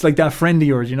like that friend of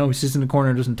yours, you know, who sits in the corner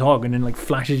and doesn't talk, and then like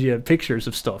flashes you pictures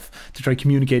of stuff to try to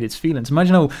communicate its feelings.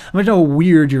 Imagine how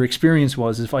weird your experience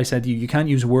was if I said to you can't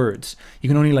use words. You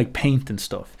can only like paint and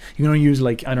stuff. You can only use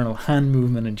like, I don't know, hand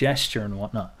movement and gesture and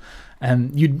whatnot.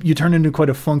 And you turn into quite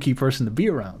a funky person to be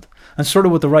around. And sort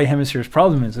of what the right hemisphere's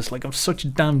problem is, it's like, I'm such a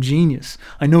damn genius.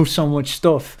 I know so much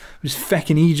stuff. I'm just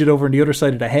fecking Egypt over on the other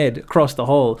side of the head, across the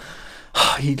hall.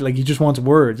 He just wants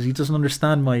words. He doesn't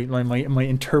understand my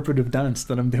interpretive dance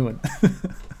that I'm doing.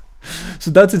 So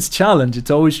that's its challenge.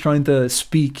 It's always trying to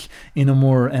speak in a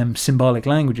more symbolic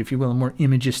language, if you will, a more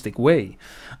imagistic way.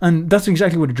 And that's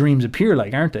exactly what the dreams appear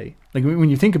like, aren't they? Like when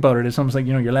you think about it, it's almost like,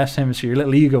 you know, your left hemisphere, your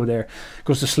little ego there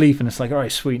goes to sleep, and it's like, all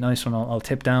right, sweet, nice one, I'll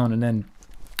tip down, and then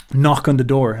knock on the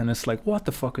door, and it's like, what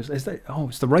the fuck is that? Oh,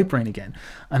 it's the right brain again.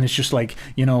 And it's just like,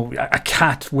 you know, a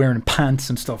cat wearing pants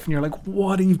and stuff, and you're like,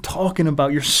 what are you talking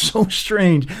about? You're so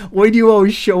strange. Why do you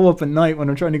always show up at night when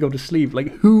I'm trying to go to sleep?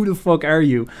 Like, who the fuck are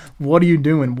you? What are you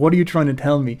doing? What are you trying to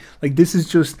tell me? Like, this is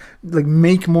just like,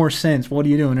 make more sense. What are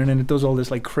you doing? And then it does all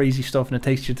this like crazy stuff, and it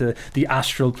takes you to the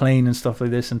astral plane and stuff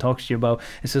like this, and talks to you about,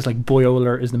 it says like, boy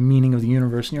alert is the meaning of the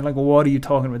universe, and you're like, well, what are you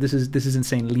talking about? This is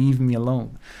insane. Leave me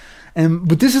alone.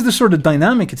 But this is the sort of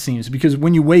dynamic, it seems, because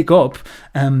when you wake up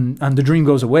and the dream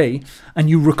goes away and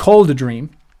you recall the dream,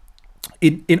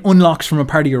 it unlocks from a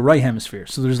part of your right hemisphere.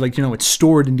 So there's like, it's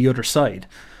stored in the other side.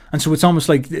 And so it's almost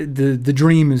like the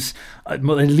dream is,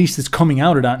 well, at least it's coming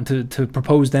out of that, and to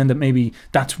propose then that maybe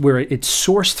that's where it's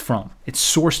sourced from. It's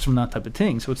sourced from that type of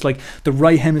thing. So it's like the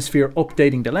right hemisphere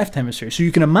updating the left hemisphere. So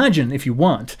you can imagine, if you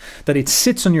want, that it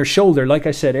sits on your shoulder, like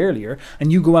I said earlier,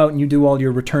 and you go out and you do all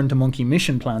your return to monkey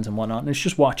mission plans and whatnot, and it's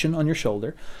just watching on your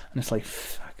shoulder, and it's like,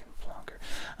 fucking plonker.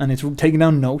 And it's taking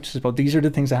down notes about these are the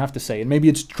things I have to say, and maybe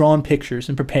it's drawn pictures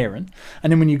and preparing.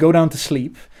 And then when you go down to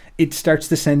sleep, it starts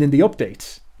to send in the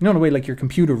updates. You know, in a way like your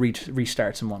computer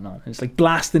restarts and whatnot. It's like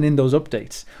blasting in those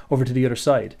updates over to the other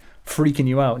side, freaking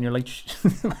you out. And you're like,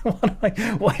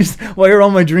 why are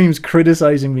all my dreams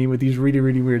criticizing me with these really,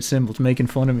 really weird symbols, making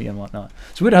fun of me and whatnot?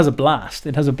 So it has a blast.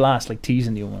 It has a blast, like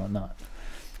teasing you and whatnot.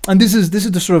 And this is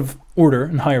the sort of order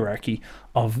and hierarchy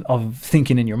of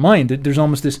thinking in your mind. There's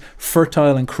almost this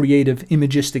fertile and creative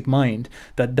imagistic mind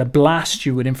that blasts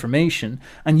you with information,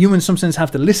 and you in some sense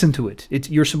have to listen to it.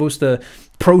 You're supposed to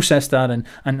process that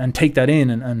and take that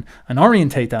in and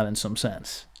orientate that in some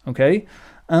sense. Okay?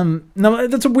 Now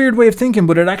that's a weird way of thinking,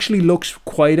 but it actually looks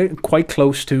quite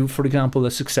close to, for example,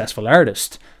 a successful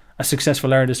artist. A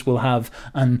successful artist will have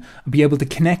and be able to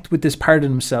connect with this part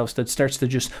of themselves that starts to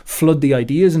just flood the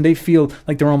ideas, and they feel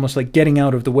like they're almost like getting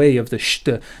out of the way of the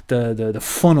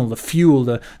funnel, the fuel,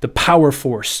 the power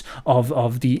force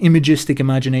of the imagistic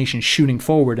imagination shooting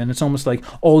forward. And it's almost like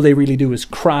all they really do is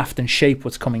craft and shape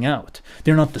what's coming out.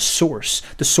 They're not the source.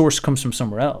 The source comes from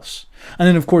somewhere else. And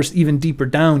then, of course, even deeper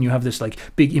down, you have this like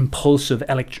big impulsive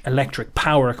electric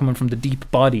power coming from the deep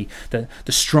body, the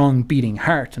strong beating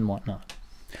heart and whatnot.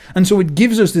 And so it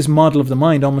gives us this model of the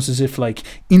mind almost as if like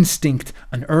instinct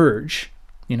and urge,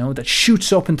 that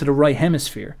shoots up into the right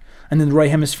hemisphere. And then the right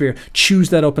hemisphere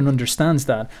chews that up and understands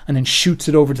that, and then shoots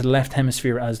it over to the left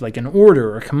hemisphere as like an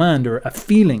order or a command or a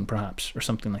feeling perhaps, or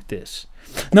something like this.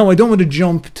 Now, I don't want to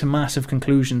jump to massive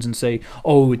conclusions and say,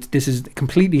 oh, this is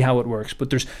completely how it works, but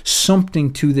there's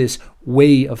something to this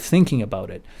way of thinking about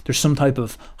it. There's some type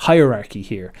of hierarchy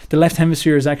here. The left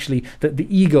hemisphere is actually, the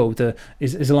ego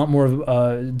is a lot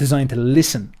more designed to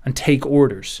listen and take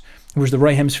orders, whereas the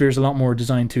right hemisphere is a lot more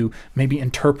designed to maybe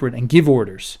interpret and give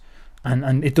orders.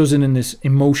 And it does it in this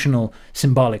emotional,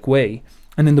 symbolic way.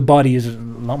 And then the body is a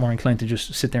lot more inclined to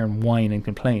just sit there and whine and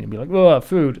complain and be like, oh,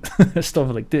 food,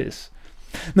 stuff like this.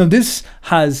 Now, this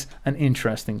has an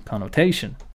interesting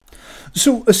connotation.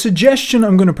 So a suggestion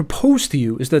I'm going to propose to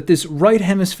you is that this right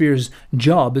hemisphere's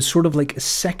job is sort of like a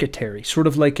secretary, sort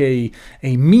of like a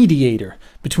mediator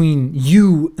between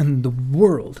you and the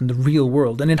world, and the real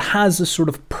world. And it has a sort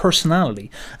of personality,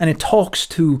 and it talks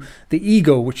to the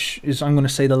ego, which is, I'm going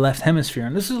to say, the left hemisphere.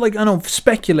 And this is like, I know,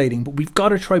 speculating, but we've got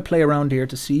to try play around here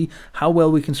to see how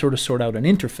well we can sort of sort out an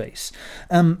interface.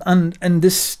 And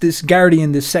this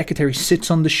guardian, this secretary,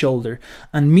 sits on the shoulder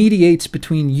and mediates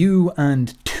between you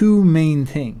and two main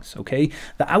things, okay?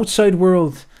 The outside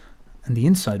world and the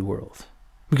inside world.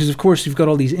 Because, of course, you've got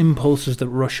all these impulses that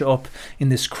rush up in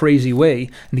this crazy way,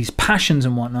 and these passions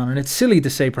and whatnot, and it's silly to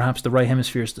say perhaps the right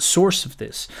hemisphere is the source of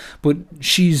this, but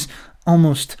she's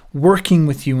almost working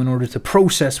with you in order to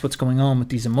process what's going on with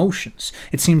these emotions.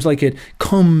 It seems like it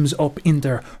comes up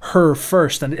into her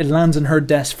first, and it lands on her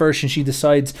desk first, and she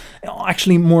decides,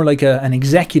 actually more like an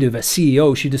executive, a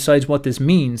CEO, she decides what this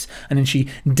means, and then she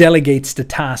delegates the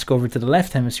task over to the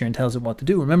left hemisphere and tells it what to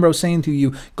do. Remember I was saying to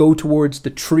you, go towards the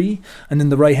tree, and then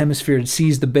the right hemisphere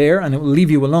sees the bear, and it will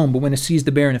leave you alone, but when it sees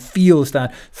the bear and it feels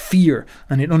that fear,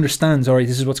 and it understands, all right,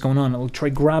 this is what's going on, it will try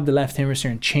grab the left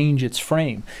hemisphere and change its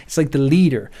frame. It's like the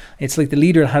leader. It's like the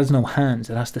leader that has no hands.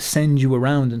 It has to send you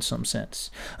around in some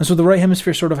sense. And so the right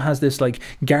hemisphere sort of has this like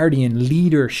guardian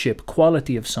leadership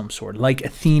quality of some sort, like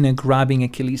Athena grabbing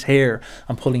Achilles' hair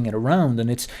and pulling it around.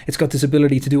 And it's got this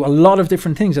ability to do a lot of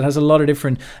different things. It has a lot of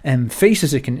different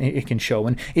faces it can show,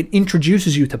 and it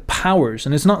introduces you to powers.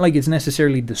 And it's not like it's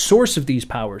necessarily the source of these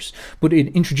powers, but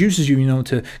it introduces you,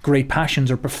 to great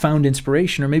passions or profound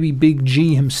inspiration, or maybe Big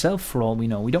G himself, for all we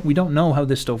know. We don't know how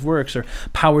this stuff works, or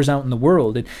powers out in the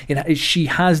world. She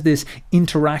has this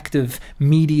interactive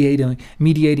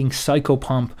mediating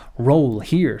psychopomp role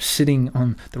here, sitting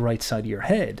on the right side of your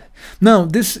head. Now,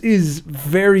 this is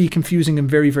very confusing and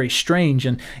very, very strange,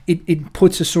 and it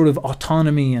puts a sort of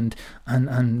autonomy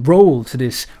and role to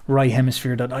this right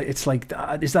hemisphere that it's like,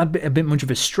 is that a bit much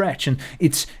of a stretch? And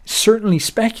it's certainly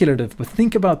speculative, but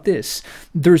think about this.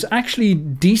 There's actually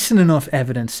decent enough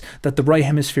evidence that the right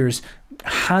hemisphere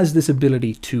has this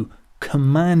ability to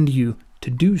command you to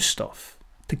do stuff,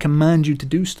 to command you to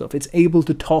do stuff. It's able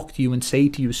to talk to you and say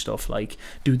to you stuff like,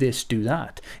 do this, do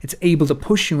that. It's able to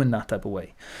push you in that type of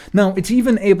way. Now, it's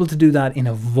even able to do that in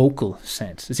a vocal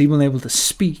sense. It's even able to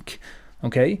speak.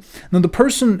 Okay? Now, the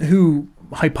person who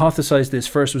hypothesized this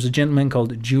first was a gentleman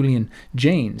called Julian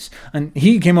Jaynes, and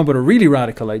he came up with a really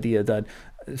radical idea that,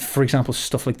 for example,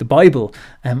 stuff like the Bible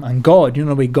and God, you know,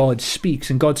 the way God speaks,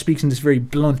 and God speaks in this very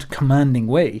blunt, commanding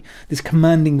way. This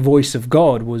commanding voice of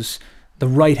God was the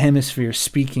right hemisphere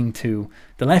speaking to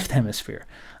the left hemisphere.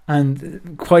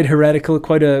 And quite heretical,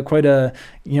 quite a,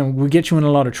 you know, will get you in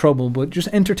a lot of trouble, but just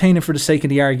entertain it for the sake of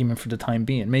the argument for the time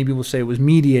being. Maybe we'll say it was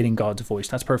mediating God's voice.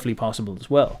 That's perfectly possible as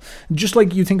well. Just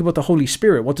like you think about the Holy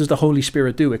Spirit. What does the Holy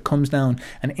Spirit do? It comes down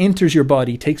and enters your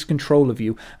body, takes control of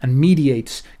you, and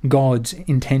mediates God's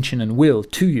intention and will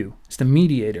to you. It's the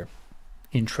mediator.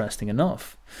 Interesting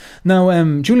enough. Now,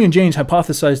 Julian Jaynes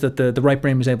hypothesized that the right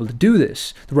brain was able to do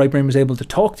this. The right brain was able to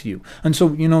talk to you. And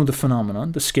so, you know, the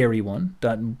phenomenon, the scary one,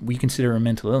 that we consider a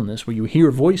mental illness, where you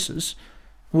hear voices,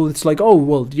 well, it's like, oh,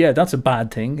 well, yeah, that's a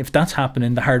bad thing. If that's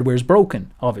happening, the hardware's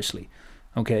broken, obviously.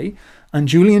 Okay? And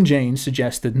Julian Jaynes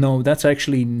suggested, no, that's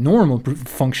actually normal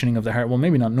functioning of the hardware. Well,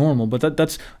 maybe not normal, but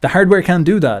that's the hardware can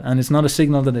do that, and it's not a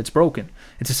signal that it's broken.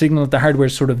 It's a signal that the hardware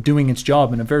is sort of doing its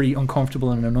job in a very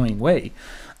uncomfortable and annoying way.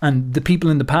 And the people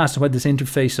in the past who had this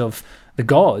interface of the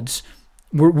gods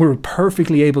were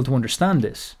perfectly able to understand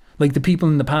this. Like, the people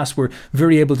in the past were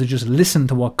very able to just listen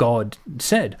to what God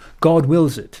said. God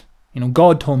wills it. You know,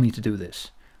 God told me to do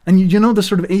this. And you know the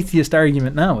sort of atheist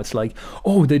argument now. It's like,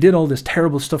 oh, they did all this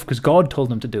terrible stuff because God told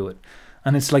them to do it.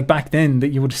 And it's like back then that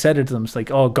you would have said it to them. It's like,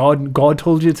 oh, God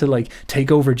told you to like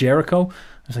take over Jericho.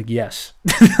 It's like, yes.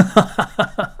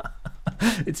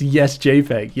 It's yes,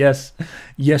 JPEG.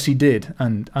 Yes, he did.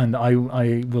 And I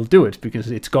will do it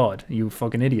because it's God. You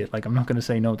fucking idiot. Like, I'm not going to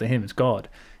say no to him. It's God.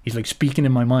 He's like speaking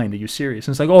in my mind. Are you serious?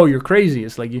 And it's like, oh, you're crazy.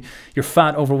 It's like you're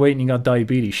fat, overweight, and you got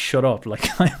diabetes. Shut up. Like,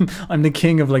 I'm the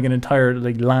king of like an entire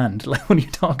like land. Like, what are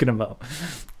you talking about?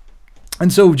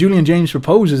 And so Julian Jaynes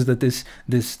proposes that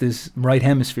this right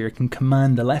hemisphere can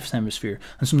command the left hemisphere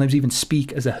and sometimes even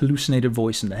speak as a hallucinated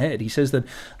voice in the head. He says that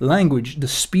language, the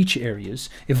speech areas,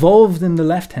 evolved in the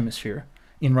left hemisphere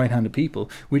in right-handed people,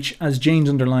 which, as Jaynes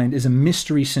underlined, is a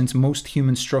mystery since most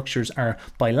human structures are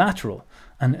bilateral.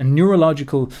 And a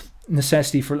neurological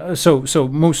necessity for so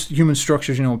most human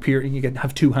structures, you know, appear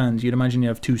have two hands. You'd imagine you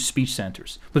have two speech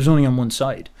centers, but it's only on one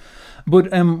side.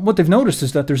 But what they've noticed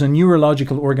is that there's a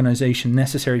neurological organization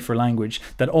necessary for language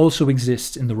that also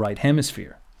exists in the right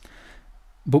hemisphere,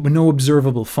 but with no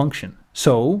observable function.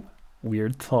 So,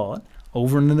 weird thought,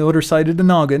 over on the other side of the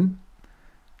noggin,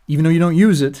 even though you don't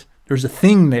use it, there's a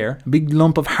thing there, a big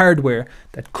lump of hardware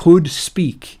that could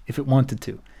speak if it wanted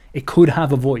to. It could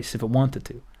have a voice if it wanted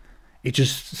to. It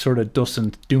just sort of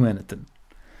doesn't do anything.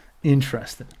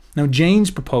 Interesting. Now,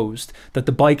 Jaynes proposed that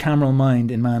the bicameral mind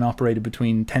in man operated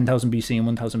between 10,000 BC and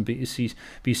 1,000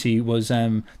 BC was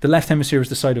the left hemisphere was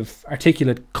the site of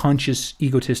articulate, conscious,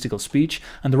 egotistical speech,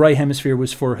 and the right hemisphere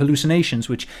was for hallucinations,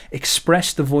 which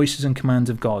expressed the voices and commands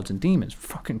of gods and demons.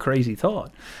 Fucking crazy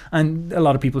thought. And a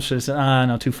lot of people say,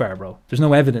 no, too far, bro. There's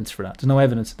no evidence for that. There's no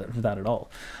evidence for that at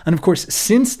all. And of course,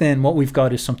 since then, what we've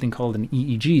got is something called an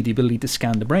EEG, the ability to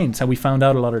scan the brain. It's how we found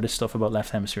out a lot of this stuff about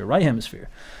left hemisphere, right hemisphere.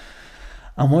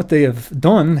 And what they have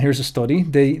done, here's a study,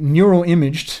 the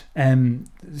neuroimaging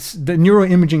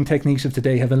techniques of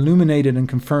today have illuminated and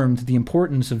confirmed the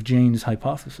importance of Jaynes'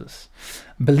 hypothesis.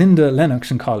 Belinda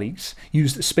Lennox and colleagues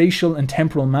used spatial and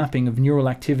temporal mapping of neural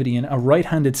activity in a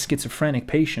right-handed schizophrenic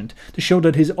patient to show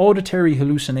that his auditory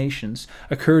hallucinations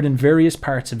occurred in various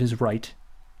parts of his right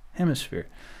hemisphere,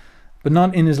 but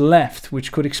not in his left,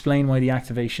 which could explain why the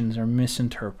activations are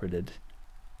misinterpreted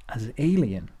as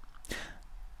alien.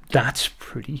 That's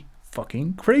pretty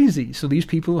fucking crazy. So these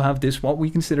people have this, what we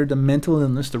consider the mental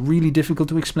illness, the really difficult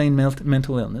to explain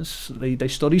mental illness. They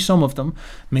study some of them.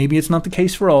 Maybe it's not the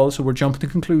case for all, so we're jumping to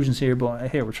conclusions here, but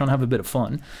hey, we're trying to have a bit of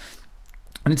fun.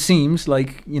 And it seems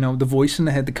like, you know, the voice in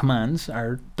the head, the commands,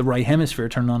 are the right hemisphere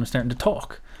turned on and starting to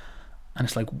talk. And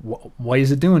it's like, why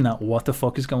is it doing that? What the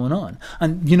fuck is going on?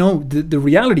 And, you know, the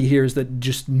reality here is that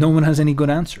just no one has any good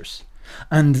answers.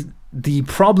 And the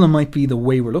problem might be the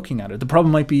way we're looking at it. The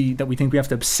problem might be that we think we have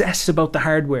to obsess about the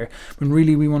hardware when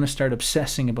really we want to start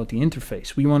obsessing about the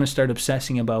interface. We want to start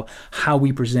obsessing about how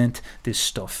we present this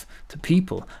stuff to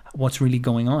people, what's really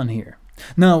going on here.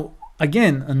 Now,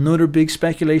 again, another big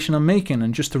speculation I'm making,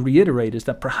 and just to reiterate, is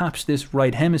that perhaps this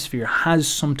right hemisphere has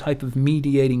some type of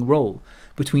mediating role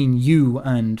between you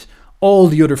and all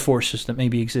the other forces that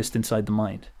maybe exist inside the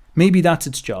mind. Maybe that's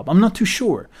its job. I'm not too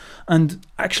sure. And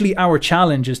actually our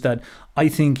challenge is that I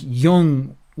think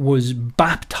Jung was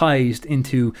baptized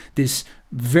into this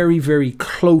very, very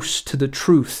close to the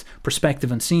truth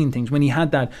perspective and seeing things. When he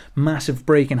had that massive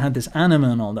break and had this anima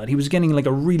and all that, he was getting like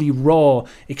a really raw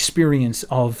experience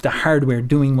of the hardware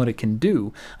doing what it can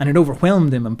do, and it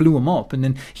overwhelmed him and blew him up. And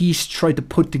then he tried to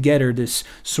put together this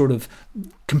sort of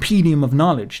compendium of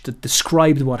knowledge that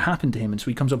described what happened to him. And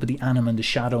so he comes up with the anima and the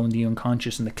shadow and the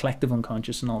unconscious and the collective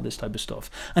unconscious and all this type of stuff.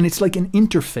 And it's like an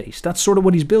interface. That's sort of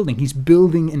what he's building. He's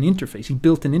building an interface. He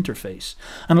built an interface.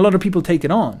 And a lot of people take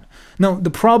it on. Now, the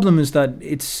problem is that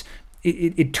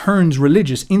it turns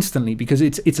religious instantly, because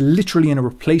it's literally a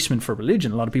replacement for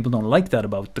religion. A lot of people don't like that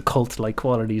about the cult-like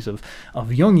qualities of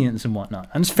Jungians and whatnot.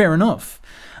 And it's fair enough.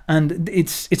 And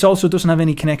it's also doesn't have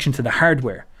any connection to the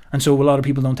hardware. And so a lot of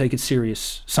people don't take it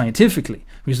serious scientifically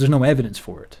because there's no evidence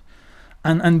for it.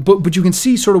 But you can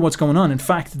see sort of what's going on. In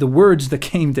fact, the words that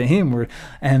came to him were,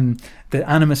 the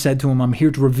anima said to him, "I'm here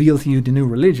to reveal to you the new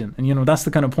religion." And, you know, that's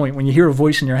the kind of point when you hear a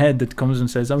voice in your head that comes and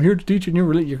says, "I'm here to teach you new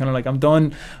religion," you're kind of like, "I'm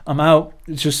done, I'm out,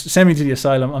 just send me to the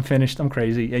asylum, I'm finished, I'm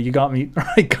crazy, yeah, you got me."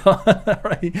 Right, God,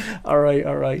 all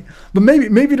right. But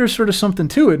maybe there's sort of something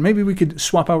to it. Maybe we could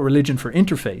swap out religion for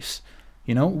interface.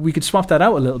 You know, we could swap that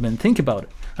out a little bit and think about it,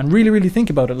 and really, really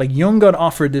think about it. Like, Jung got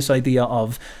offered this idea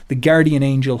of the guardian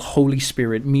angel, Holy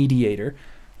Spirit, mediator,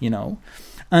 you know,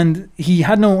 and he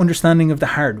had no understanding of the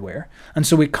hardware, and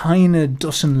so it kind of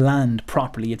doesn't land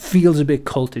properly. It feels a bit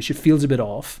cultish, it feels a bit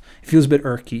off, it feels a bit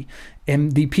irky.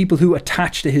 The people who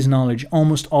attach to his knowledge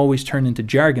almost always turn into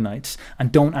jargonites and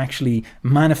don't actually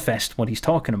manifest what he's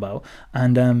talking about.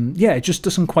 And yeah, it just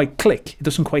doesn't quite click. It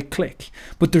doesn't quite click.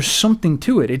 But there's something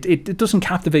to it. It doesn't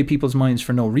captivate people's minds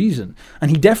for no reason.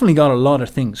 And he definitely got a lot of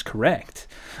things correct.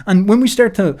 And when we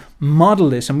start to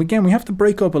model this, and again, we have to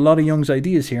break up a lot of Jung's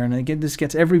ideas here, and again, this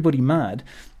gets everybody mad.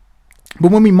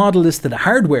 But when we model this to the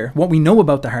hardware, what we know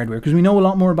about the hardware, because we know a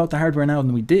lot more about the hardware now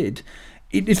than we did,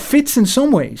 it fits in some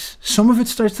ways. Some of it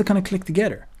starts to kind of click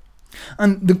together.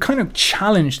 And the kind of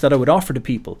challenge that I would offer to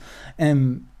people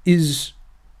is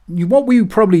what we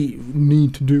probably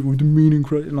need to do with the meaning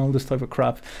and all this type of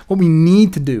crap. What we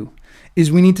need to do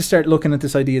is we need to start looking at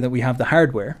this idea that we have the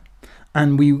hardware,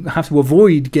 and we have to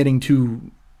avoid getting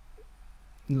too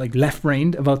like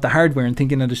left-brained about the hardware and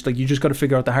thinking that it's like you just got to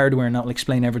figure out the hardware and that will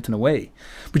explain everything away.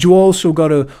 But you also got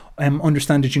to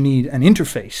understand that you need an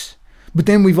interface. But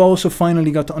then we've also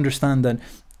finally got to understand that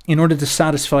in order to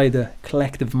satisfy the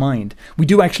collective mind, we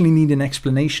do actually need an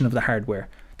explanation of the hardware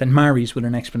that marries with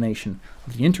an explanation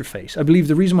of the interface. I believe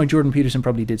the reason why Jordan Peterson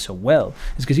probably did so well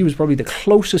is because he was probably the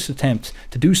closest attempt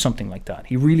to do something like that.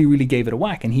 He really, really gave it a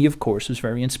whack. And he, of course, was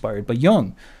very inspired by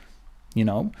Jung, you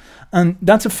know. And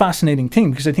that's a fascinating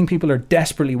thing, because I think people are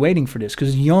desperately waiting for this,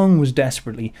 because Jung was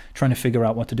desperately trying to figure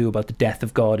out what to do about the death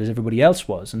of God as everybody else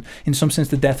was. And in some sense,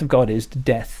 the death of God is the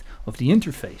death of the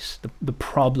interface, the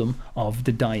problem of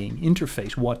the dying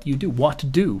interface, what you do, what to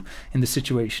do in the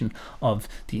situation of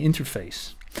the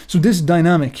interface. So this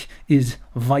dynamic is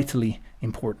vitally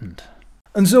important.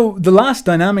 And so the last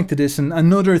dynamic to this, and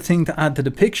another thing to add to the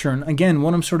picture, and again,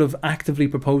 what I'm sort of actively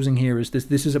proposing here is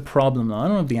this is a problem that I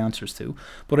don't have the answers to,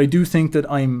 but I do think that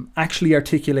I'm actually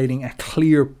articulating a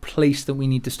clear place that we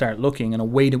need to start looking, and a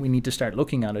way that we need to start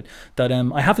looking at it that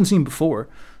I haven't seen before.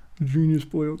 Genius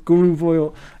Boyle, Guru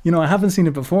Boyle, you know, I haven't seen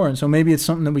it before, and so maybe it's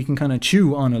something that we can kind of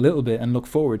chew on a little bit and look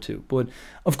forward to. But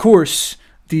of course,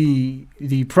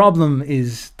 the problem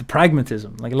is the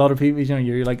pragmatism. Like a lot of people, you know,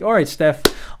 you're like, all right, Steph,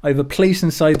 I have a place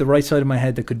inside the right side of my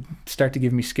head that could start to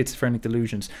give me schizophrenic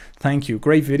delusions. Thank you.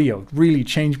 Great video. Really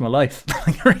changed my life.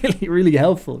 Like really, really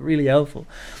helpful. Really helpful.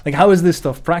 Like, how is this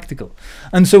stuff practical?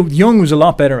 And so Jung was a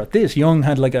lot better at this. Jung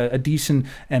had like a decent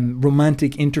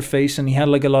romantic interface, and he had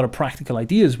like a lot of practical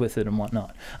ideas with it and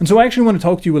whatnot. And so I actually want to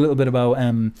talk to you a little bit about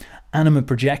anima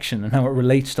projection and how it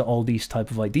relates to all these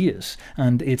type of ideas.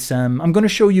 And it's I'm going to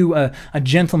show you a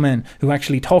gentleman who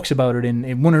actually talks about it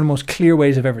in one of the most clear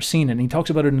ways I've ever seen it, and he talks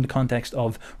about it in the context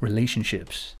of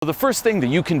relationships. The first thing that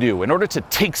you can do in order to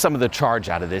take some of the charge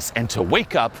out of this and to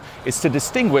wake up is to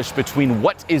distinguish between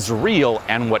what is real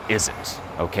and what isn't.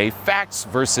 Okay, facts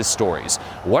versus stories.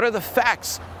 What are the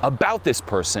facts about this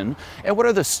person, and what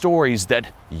are the stories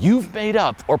that you've made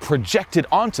up or projected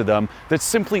onto them that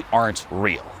simply aren't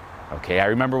real? Okay, I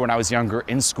remember when I was younger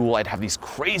in school, I'd have these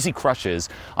crazy crushes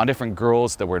on different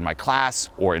girls that were in my class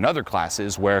or in other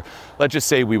classes where, let's just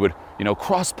say we would, you know,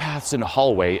 cross paths in a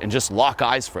hallway and just lock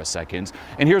eyes for a second.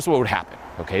 And here's what would happen.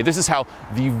 Okay, this is how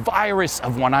the virus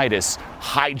of one-itis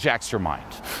hijacks your mind.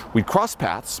 We'd cross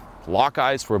paths, lock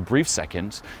eyes for a brief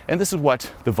second, and this is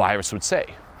what the virus would say.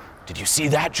 Did you see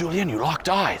that, Julian? You locked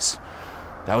eyes.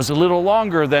 That was a little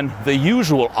longer than the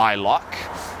usual eye lock.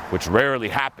 which rarely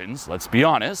happens, let's be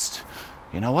honest,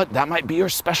 you know what? That might be your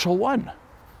special one.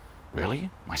 Really?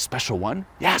 My special one?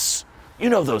 Yes. You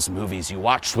know those movies you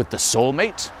watched with the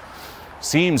soulmate?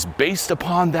 Seems based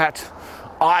upon that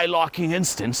eye-locking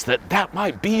instance that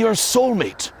might be your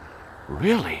soulmate.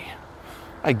 Really?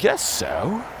 I guess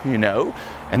so, you know?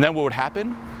 And then what would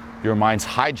happen? Your mind's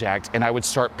hijacked, and I would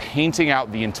start painting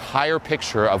out the entire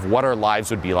picture of what our lives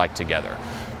would be like together.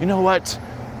 You know what?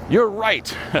 You're right.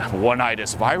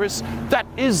 One-itis virus, that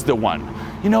is the one.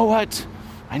 You know what?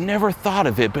 I never thought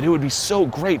of it, but it would be so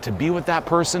great to be with that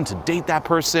person, to date that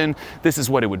person. This is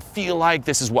what it would feel like.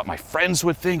 This is what my friends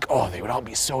would think. Oh, they would all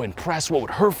be so impressed. What would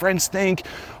her friends think?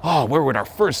 Oh, where would our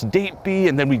first date be?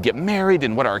 And then we'd get married,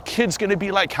 and what are our kids gonna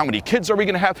be like? How many kids are we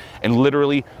gonna have? And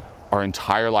literally our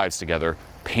entire lives together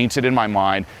painted in my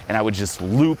mind, and I would just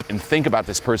loop and think about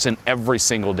this person every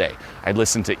single day. I'd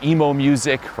listen to emo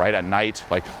music right at night,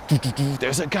 like,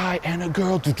 there's a guy and a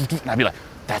girl, and I'd be like,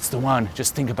 that's the one,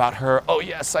 just think about her. Oh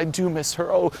yes, I do miss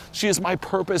her. Oh, she is my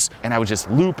purpose. And I would just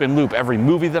loop and loop every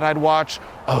movie that I'd watch.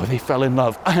 Oh, they fell in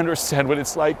love. I understand what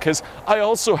it's like, because I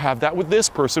also have that with this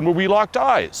person where we locked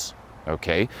eyes.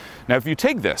 Okay, now if you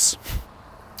take this,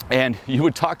 and you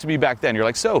would talk to me back then, you're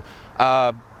like, so,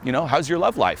 you know, how's your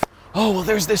love life? Oh, well,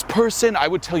 there's this person. I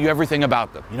would tell you everything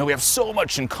about them. You know, we have so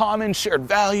much in common, shared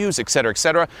values, et cetera, et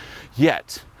cetera.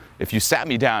 Yet, if you sat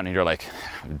me down and you're like,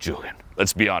 Julian,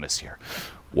 let's be honest here.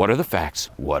 What are the facts?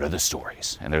 What are the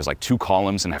stories? And there's like 2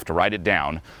 columns and I have to write it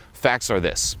down. Facts are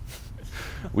this.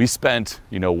 We spent,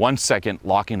 you know, 1 second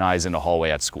locking eyes in a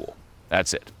hallway at school.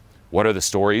 That's it. What are the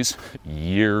stories?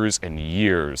 Years and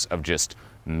years of just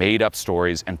made up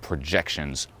stories and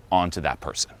projections onto that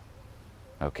person.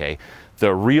 Okay?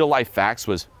 The real life facts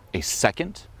was a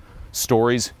second,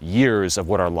 stories, years of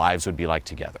what our lives would be like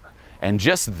together. And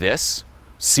just this,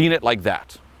 seen it like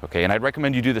that. Okay, and I'd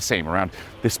recommend you do the same around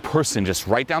this person. Just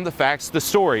write down the facts, the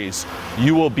stories.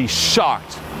 You will be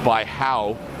shocked by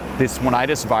how this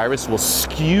one-itis virus will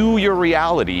skew your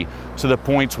reality to the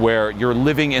point where you're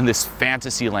living in this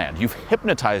fantasy land. You've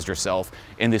hypnotized yourself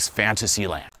in this fantasy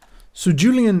land. So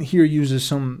Julian here uses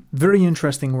some very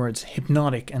interesting words,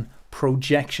 hypnotic and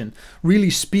projection, really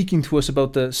speaking to us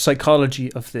about the psychology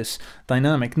of this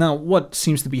dynamic. Now, what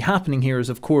seems to be happening here is,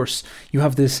 of course, you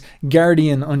have this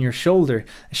guardian on your shoulder.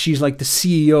 She's like the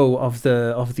CEO of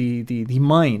the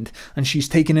mind, and she's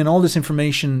taken in all this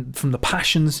information from the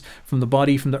passions, from the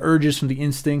body, from the urges, from the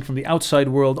instinct, from the outside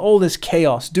world, all this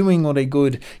chaos, doing what a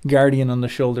good guardian on the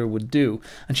shoulder would do.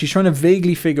 And she's trying to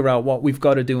vaguely figure out what we've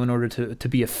got to do in order to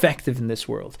be effective in this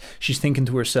world. She's thinking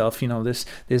to herself, you know,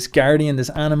 this guardian, this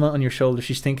anima on your shoulder,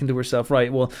 she's thinking to herself,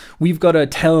 right, well, we've got to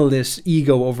tell this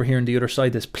ego over here on the other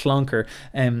side, this plonker,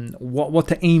 what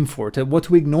to aim for, what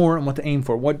to ignore and what to aim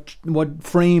for, what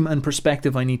frame and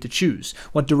perspective I need to choose,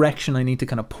 what direction I need to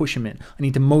kind of push him in. I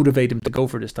need to motivate him to go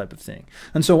for this type of thing.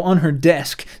 And so on her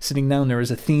desk, sitting down there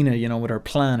is Athena, you know, with her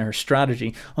plan, her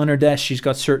strategy. On her desk, she's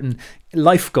got certain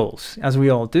life goals, as we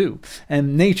all do.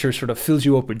 And nature sort of fills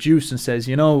you up with juice and says,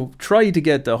 you know, try to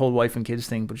get the whole wife and kids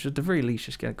thing, but at the very least,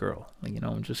 just get a girl, like, you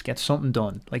know, and just get something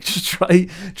done. Like, just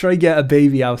try get a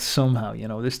baby out somehow, you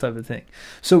know, this type of thing.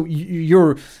 So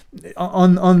you're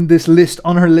on this list,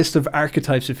 on her list of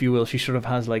archetypes, if you will, she sort of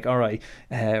has like, all right,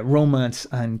 romance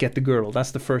and get the girl.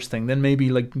 That's the first thing. Then maybe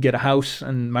like get a house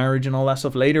and marriage and all that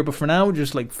stuff later. But for now,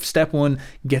 just like step one,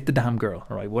 get the damn girl.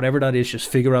 All right, whatever that is, just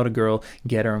figure out a girl,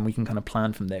 get her, and we can kind of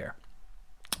plan from there.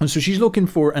 And so she's looking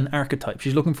for an archetype.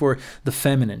 She's looking for the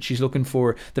feminine. She's looking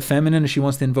for the feminine, and she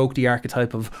wants to invoke the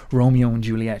archetype of Romeo and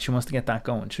Juliet. She wants to get that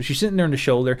going. So she's sitting there on the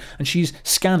shoulder, and she's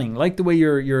scanning, like the way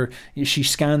she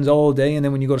scans all day, and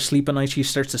then when you go to sleep at night, she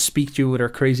starts to speak to you with her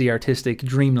crazy artistic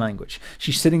dream language.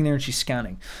 She's sitting there and she's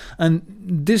scanning. And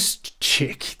this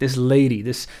chick, this lady,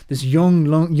 this young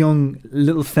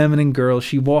little feminine girl,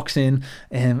 she walks in,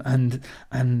 and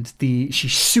she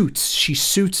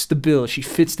suits the bill. She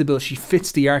fits the bill. She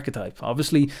fits the archetype.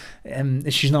 Obviously,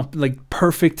 she's not like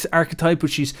perfect archetype, but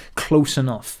she's close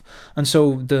enough. And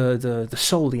so the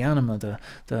soul, the anima,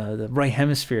 the right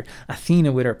hemisphere,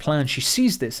 Athena, with her plan, she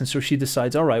sees this, and so she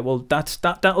decides, all right, well,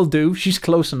 that'll do. She's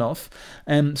close enough.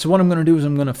 So what I'm going to do is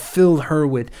I'm going to fill her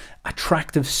with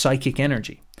attractive psychic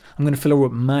energy. I'm I'm going to fill her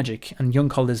with magic. And Jung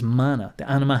called this mana. The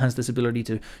anima has this ability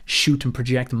to shoot and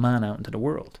project mana out into the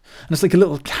world. And it's like a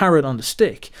little carrot on the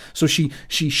stick. So she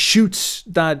shoots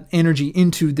that energy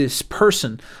into this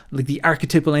person, like the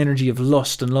archetypal energy of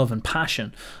lust and love and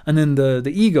passion. And then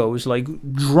the ego is like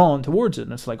drawn towards it.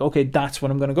 And it's like, okay, that's what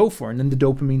I'm going to go for. And then the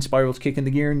dopamine spirals kick into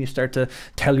gear and you start to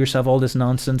tell yourself all this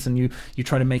nonsense and you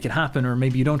try to make it happen, or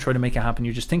maybe you don't try to make it happen,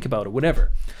 you just think about it,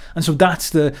 whatever. And so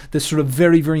that's the sort of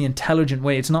very, very intelligent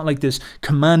way. It's not like this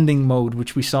commanding mode,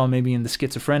 which we saw maybe in the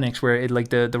schizophrenics, where it, like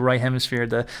the right hemisphere,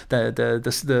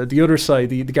 the other side,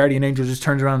 the guardian angel just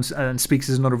turns around and speaks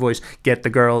as another voice, get the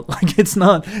girl. Like it's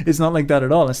not like that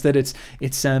at all. Instead, it's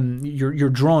you're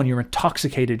drawn, you're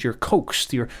intoxicated, you're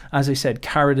coaxed, you're, as I said,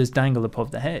 carrot is dangled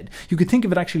above the head. You could think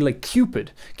of it actually like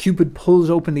Cupid. Cupid pulls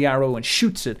open the arrow and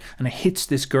shoots it, and it hits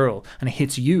this girl, and it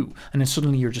hits you, and then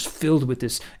suddenly you're just filled with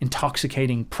this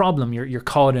intoxicating problem. You're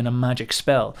caught in a magic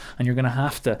spell, and you're going to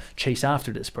have to chase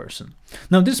after this person.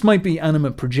 Now, this might be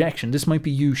anima projection. This might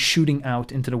be you shooting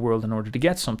out into the world in order to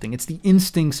get something. It's the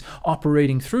instincts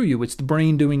operating through you. It's the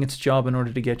brain doing its job in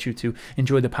order to get you to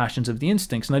enjoy the passions of the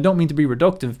instincts. And I don't mean to be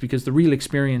reductive, because the real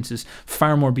experience is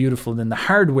far more beautiful than the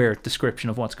hardware description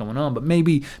of what's going on. But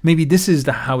maybe this is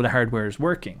how the hardware is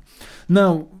working.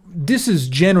 Now, this is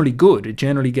generally good. It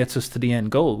generally gets us to the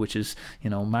end goal, which is,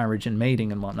 marriage and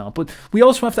mating and whatnot. But we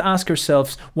also have to ask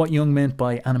ourselves what Jung meant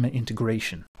by anima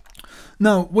integration.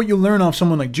 Now, what you'll learn off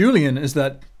someone like Julian is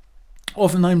that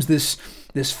oftentimes this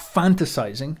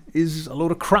fantasizing is a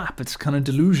load of crap. It's kind of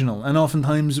delusional. And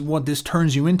oftentimes what this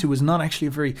turns you into is not actually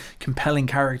a very compelling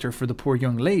character for the poor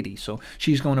young lady. So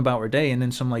she's going about her day, and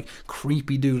then some like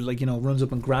creepy dude runs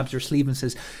up and grabs her sleeve and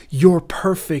says, you're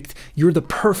perfect. You're the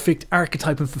perfect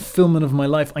archetype and fulfillment of my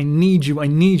life. I need you. I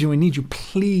need you. I need you.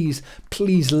 Please,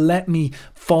 please let me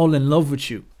fall in love with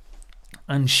you.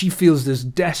 And she feels this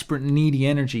desperate, needy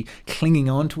energy clinging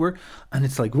onto her. And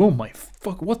it's like, oh my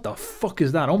fuck, what the fuck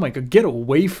is that? Oh my God, get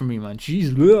away from me, man.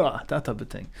 Jeez, ugh, that type of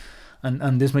thing.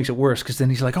 And this makes it worse, because then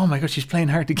he's like, oh my God, she's playing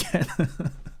hard to get.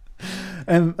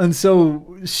 And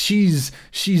so she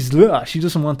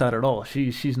doesn't want that at all.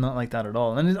 She's not like that at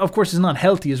all. And of course, it's not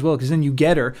healthy as well, because then you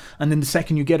get her, and then the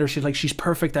second you get her, she's like, she's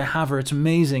perfect, I have her, it's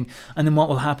amazing. And then what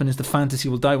will happen is the fantasy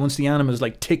will die once the anima is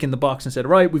like ticking the box and said,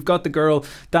 right, we've got the girl,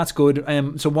 that's good.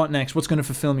 So what next? What's going to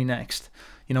fulfill me next?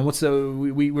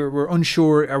 We're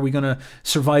unsure. Are we going to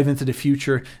survive into the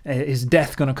future? Is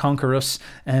death going to conquer us?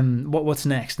 What's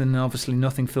next? And obviously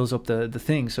nothing fills up the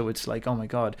thing. So it's like, oh my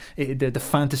God, the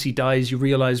fantasy dies. You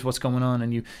realize what's going on,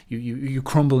 and you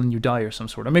crumble and you die or some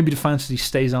sort. Or maybe the fantasy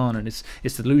stays on and it's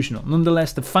delusional.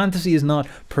 Nonetheless, the fantasy is not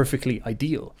perfectly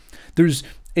ideal. There's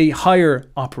a higher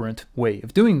operant way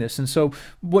of doing this. And so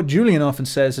what Julian often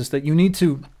says is that you need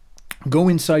to go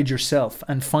inside yourself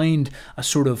and find a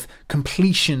sort of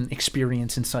completion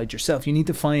experience inside yourself. You need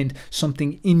to find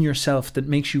something in yourself that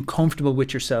makes you comfortable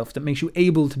with yourself, that makes you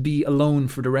able to be alone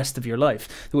for the rest of your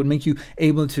life, that would make you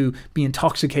able to be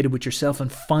intoxicated with yourself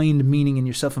and find meaning in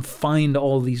yourself and find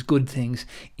all these good things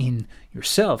in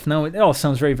yourself. Now, it all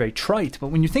sounds very, very trite, but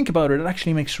when you think about it, it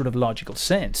actually makes sort of logical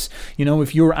sense.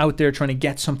 If you're out there trying to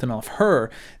get something off her,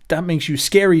 that makes you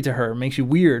scary to her, makes you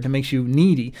weird, it makes you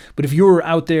needy. But if you're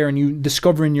out there and you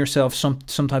discover in yourself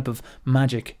some type of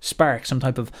magic spark, some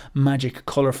type of magic,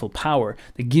 colorful power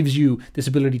that gives you this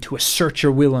ability to assert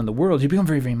your will on the world, you become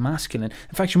very, very masculine.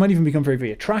 In fact, you might even become very,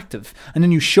 very attractive. And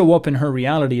then you show up in her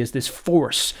reality as this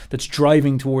force that's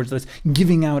driving towards, that's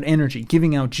giving out energy,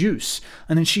 giving out juice.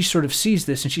 And then she sort of sees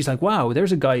this and she's like, wow,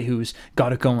 there's a guy who's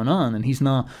got it going on, and he's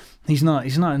not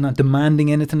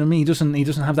demanding anything of me. He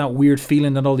doesn't have that weird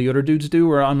feeling that all the other dudes do,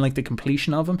 or I'm like the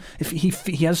completion of him. If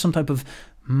he has some type of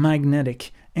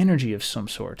magnetic energy of some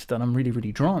sort that I'm really,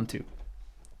 really drawn to.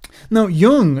 Now,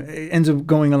 Jung ends up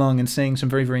going along and saying some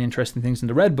very, very interesting things in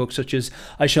the Red Book, such as,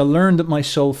 I shall learn that my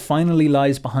soul finally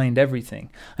lies behind everything,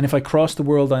 and if I cross the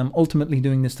world, I am ultimately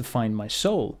doing this to find my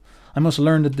soul. I must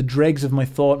learn that the dregs of my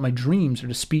thought, my dreams, are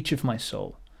the speech of my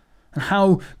soul. And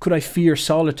how could I fear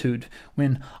solitude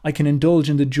when I can indulge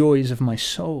in the joys of my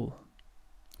soul?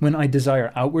 When I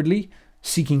desire outwardly,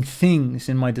 seeking things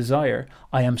in my desire,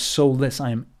 I am soulless, I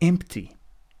am empty.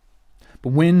 But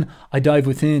when I dive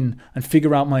within and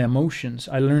figure out my emotions,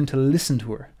 I learn to listen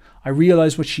to her. I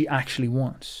realize what she actually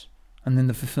wants. And then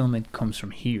the fulfillment comes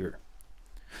from here.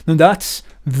 Now that's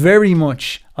very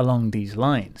much along these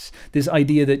lines. This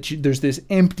idea that there's this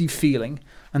empty feeling,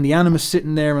 and the anima's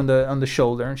sitting there on the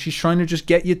shoulder, and she's trying to just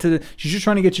get you she's just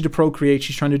trying to get you to procreate.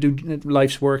 She's trying to do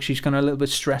life's work. She's kind of a little bit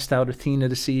stressed out, Athena,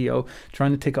 the CEO,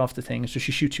 trying to tick off the thing. So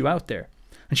she shoots you out there.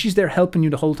 And she's there helping you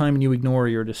the whole time, and you ignore her.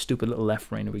 You're this stupid little left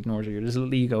brain who ignores her. You're this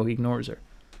little ego who ignores her.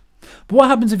 But what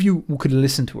happens if you could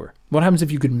listen to her? What happens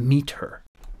if you could meet her?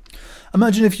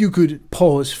 Imagine if you could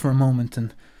pause for a moment,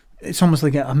 and it's almost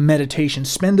like a meditation.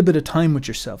 Spend a bit of time with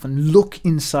yourself and look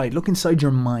inside your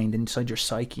mind, inside your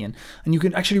psyche, and you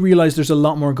can actually realize there's a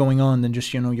lot more going on than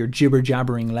just, your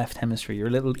jibber-jabbering left hemisphere, your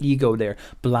little ego there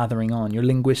blathering on, your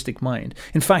linguistic mind.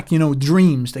 In fact,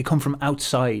 dreams, they come from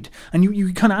outside, and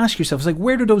you kind of ask yourself, it's like,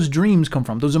 where do those dreams come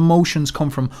from? Those emotions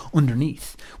come from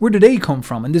underneath. Where do they come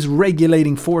from? And this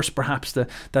regulating force, perhaps, that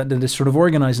is sort of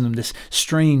organizing them, this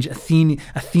strange Athena,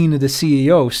 the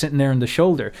CEO, sitting there on the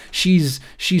shoulder, she's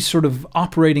sort of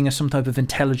operating as some type of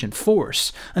intelligent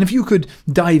force. And if you could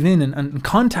dive in and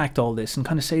contact all this and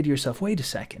kind of say to yourself, wait a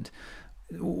second,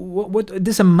 what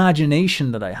this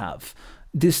imagination that I have,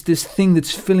 this thing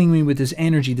that's filling me with this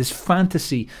energy, this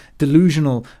fantasy,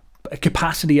 delusional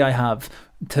capacity I have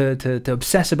to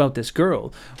obsess about this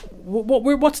girl,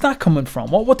 what's that coming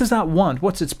from? What does that want?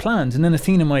 What's its plans? And then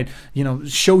Athena might,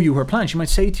 show you her plan. She might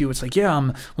say to you, it's like,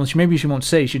 yeah, well, maybe she won't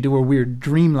say, she'd do her weird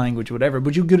dream language or whatever,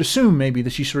 but you could assume maybe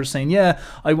that she's sort of saying, yeah,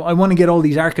 I want to get all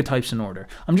these archetypes in order.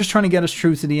 I'm just trying to get us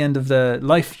through to the end of the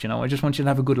life, I just want you to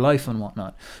have a good life and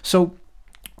whatnot. So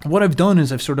what I've done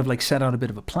is I've sort of like set out a bit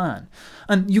of a plan.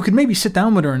 And you could maybe sit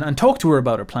down with her and talk to her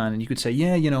about her plan. And you could say,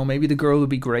 yeah, maybe the girl would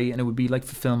be great and it would be like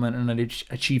fulfillment, and I'd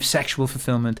achieve sexual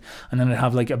fulfillment, and then I'd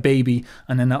have like a baby,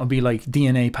 and then that would be like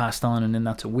DNA passed on, and then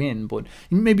that's a win. But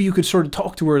maybe you could sort of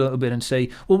talk to her a little bit and say,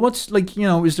 well, what's like,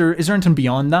 is there anything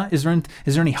beyond that? Is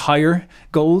there any higher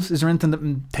goals? Is there anything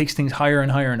that takes things higher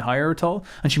and higher and higher at all?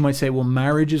 And she might say, well,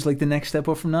 marriage is like the next step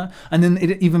up from that. And then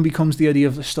it even becomes the idea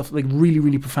of stuff like really,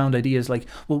 really profound ideas like,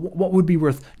 well, what would be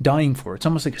worth dying for? It's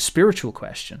almost like a spiritual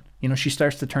question. She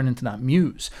starts to turn into that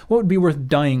muse. What would be worth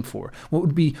dying for? What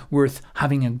would be worth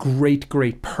having a great,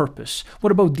 great purpose?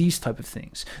 What about these type of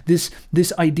things? This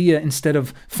idea, instead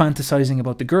of fantasizing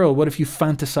about the girl, what if you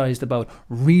fantasized about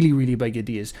really, really big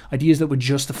ideas that would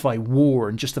justify war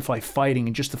and justify fighting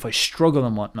and justify struggle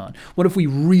and whatnot? What if we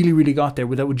really, really got there,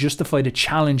 where that would justify the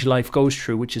challenge life goes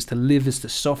through, which is to live is to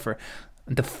suffer,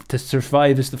 to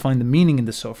survive is to find the meaning in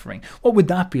the suffering? What would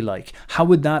that be like? How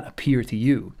would that appear to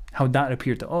you? How would that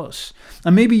appear to us?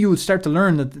 And maybe you would start to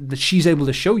learn that she's able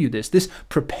to show you this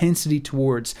propensity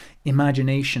towards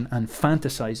imagination and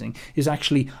fantasizing is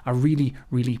actually a really,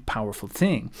 really powerful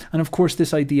thing. And of course,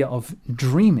 this idea of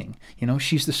dreaming,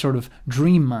 she's the sort of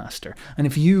dream master. And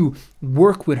if you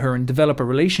work with her and develop a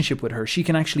relationship with her, she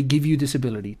can actually give you this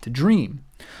ability to dream.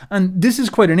 And this is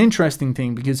quite an interesting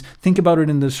thing, because think about it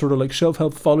in the sort of like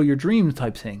self-help, follow your dream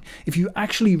type thing. If you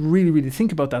actually really, really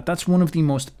think about that, that's one of the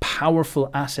most powerful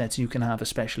assets you can have,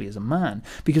 especially as a man,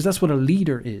 because that's what a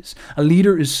leader is. A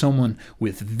leader is someone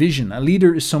with vision. A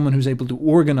leader is someone who's able to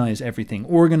organize everything,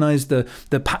 organize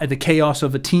the chaos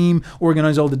of a team,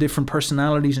 organize all the different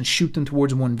personalities and shoot them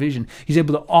towards one vision. He's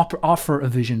able to offer a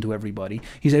vision to everybody.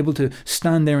 He's able to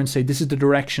stand there and say, this is the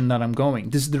direction that I'm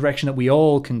going. This is the direction that we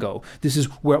all can go. This is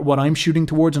what I'm shooting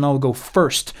towards, and I'll go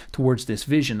first towards this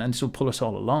vision, and this will pull us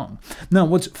all along. Now,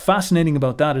 what's fascinating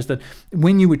about that is that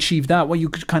when you achieve that, what you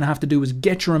kind of have to do is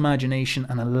get your imagination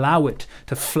and allow it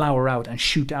to flower out and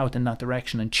shoot out in that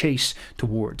direction and chase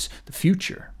towards the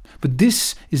future. But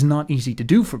this is not easy to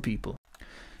do for people.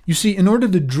 You see, in order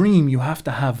to dream, you have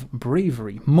to have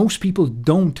bravery. Most people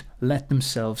don't let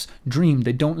themselves dream.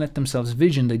 They don't let themselves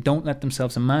vision. They don't let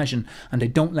themselves imagine, and they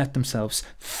don't let themselves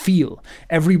feel.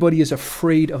 Everybody is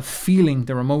afraid of feeling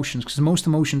their emotions, because most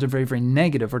emotions are very, very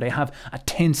negative, or they have a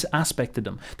tense aspect to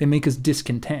them. They make us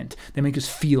discontent. They make us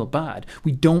feel bad.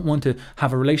 We don't want to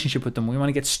have a relationship with them. We want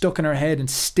to get stuck in our head and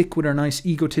stick with our nice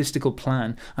egotistical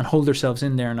plan and hold ourselves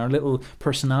in there in our little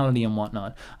personality and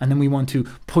whatnot. And then we want to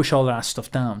push all that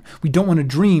stuff down. We don't want to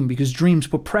dream, because dreams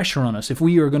put pressure on us. If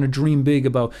we are going to dream big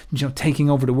about taking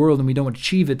over the world and we don't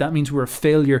achieve it, that means we're a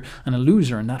failure and a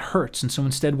loser, and that hurts. And so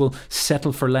instead we'll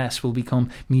settle for less. We'll become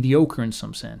mediocre in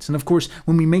some sense. And of course,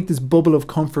 when we make this bubble of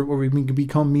comfort where we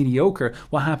become mediocre,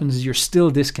 what happens is you're still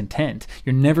discontent.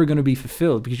 You're never going to be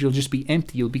fulfilled, because you'll just be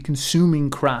empty. You'll be consuming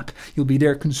crap. You'll be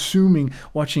there consuming,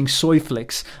 watching soy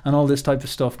flicks and all this type of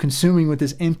stuff, consuming with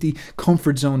this empty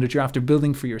comfort zone that you're after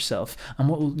building for yourself. And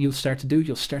what you'll start to do,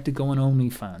 you'll start to go on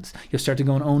OnlyFans. You'll start to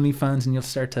go on OnlyFans, and you'll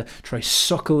start to try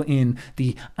suckle in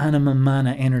the anima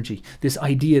mana energy, this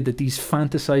idea that these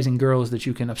fantasizing girls that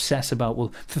you can obsess about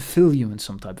will fulfill you in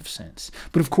some type of sense.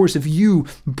 But of course, if you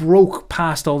broke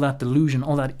past all that delusion,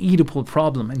 all that Oedipal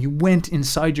problem, and you went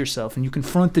inside yourself and you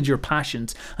confronted your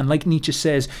passions, and like Nietzsche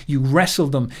says, you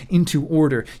wrestled them into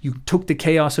order, you took the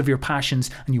chaos of your passions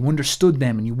and you understood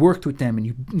them and you worked with them, and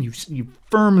you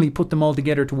firmly put them all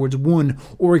together towards one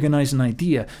organizing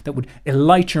idea that would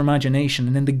light your imagination,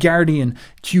 and then the guardian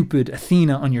Cupid,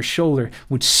 Athena, on on your shoulder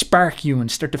would spark you and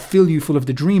start to fill you full of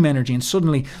the dream energy, and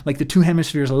suddenly like the two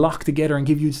hemispheres lock together and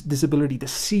give you this ability to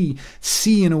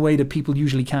see in a way that people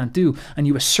usually can't do, and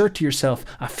you assert to yourself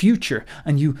a future,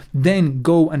 and you then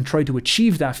go and try to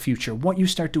achieve that future. What you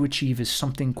start to achieve is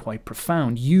something quite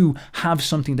profound. You have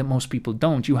something that most people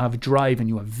don't. You have drive and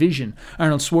you have vision.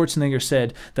 Arnold Schwarzenegger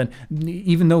said that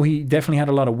even though he definitely had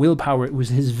a lot of willpower, it was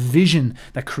his vision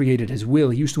that created his will.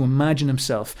 He used to imagine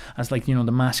himself as like, you know,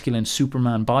 the masculine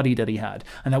Superman body that he had,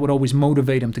 and that would always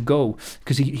motivate him to go,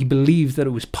 because he believed that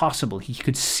it was possible. He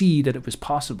could see that it was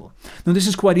possible. Now this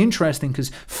is quite interesting,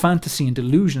 because fantasy and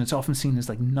delusion, it's often seen as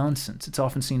like nonsense. It's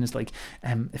often seen as like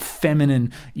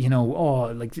feminine, you know,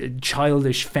 oh, like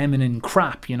childish feminine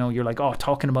crap, you know. You're like, oh,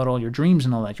 talking about all your dreams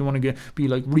and all that. You want to be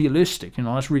like realistic, you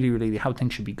know. That's really how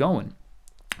things should be going.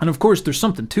 And of course, there's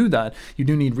something to that. You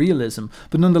do need realism.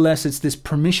 But nonetheless, it's this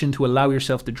permission to allow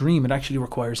yourself to dream. It actually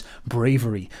requires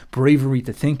bravery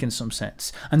to think in some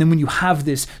sense. And then when you have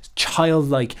this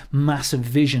childlike, massive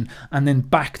vision, and then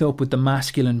backed up with the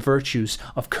masculine virtues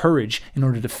of courage in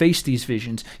order to face these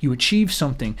visions, you achieve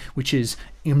something which is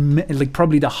like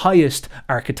probably the highest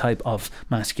archetype of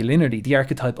masculinity, the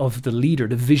archetype of the leader,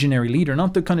 the visionary leader,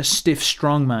 not the kind of stiff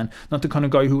strong man, not the kind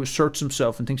of guy who asserts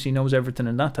himself and thinks he knows everything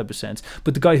in that type of sense,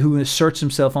 but the guy who asserts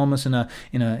himself almost in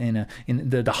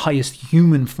the highest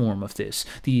human form of this,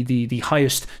 the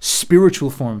highest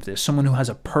spiritual form of this, someone who has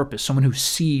a purpose, someone who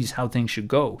sees how things should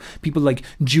go. People like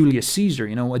Julius Caesar,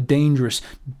 you know, a dangerous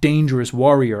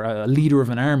warrior, a leader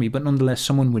of an army, but nonetheless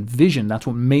someone with vision. That's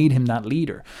what made him that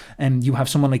leader. And you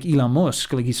have someone like Elon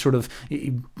Musk, like he's sort of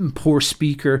a poor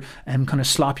speaker and kind of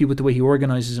sloppy with the way he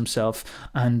organizes himself,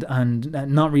 and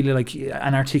not really like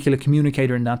an articulate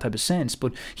communicator in that type of sense,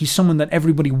 but he's someone that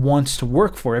everybody wants to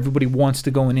work for. Everybody wants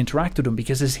to go and interact with him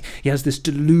because he has this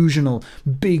delusional,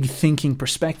 big thinking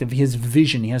perspective. He has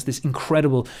vision. He has this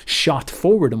incredible shot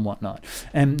forward and whatnot.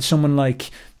 And someone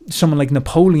like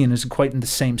Napoleon is quite in the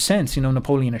same sense. You know,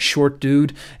 Napoleon, a short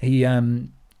dude. He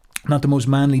not the most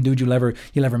manly dude you'll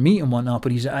ever meet and whatnot,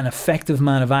 but he's an effective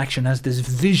man of action, has this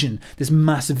vision, this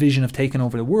massive vision of taking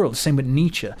over the world. Same with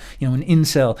Nietzsche, you know, an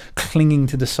incel clinging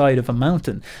to the side of a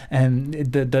mountain, and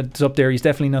that's up there. He's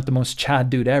definitely not the most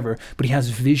Chad dude ever, but he has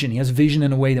vision. He has vision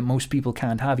in a way that most people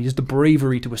can't have. He has the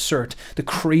bravery to assert the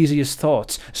craziest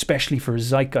thoughts, especially for his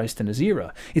zeitgeist in his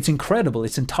era. It's incredible.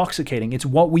 It's intoxicating. It's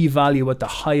what we value at the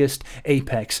highest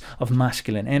apex of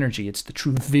masculine energy. It's the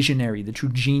true visionary, the true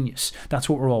genius. That's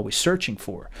what we're always searching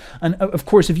for. And of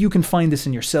course, if you can find this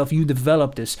in yourself, you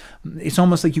develop this. It's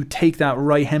almost like you take that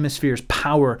right hemisphere's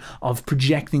power of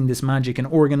projecting this magic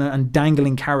and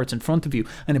dangling carrots in front of you,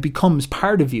 and it becomes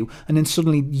part of you, and then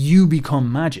suddenly you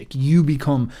become magic. You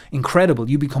become incredible.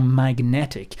 You become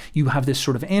magnetic. You have this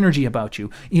sort of energy about you.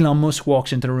 Elon Musk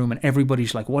walks into the room and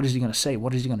everybody's like, what is he going to say?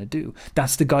 What is he going to do?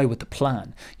 That's the guy with the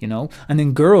plan, you know? And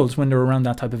then girls, when they're around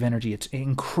that type of energy, it's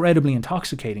incredibly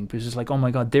intoxicating, because it's like, oh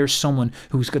my God, there's someone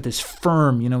who's got this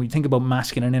firm, you know, you think about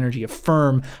masculine energy, a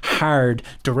firm, hard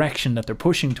direction that they're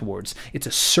pushing towards. It's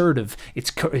assertive,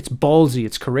 it's ballsy,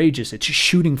 it's courageous, it's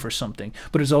shooting for something,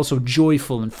 but it's also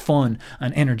joyful and fun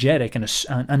and energetic,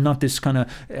 and not this kind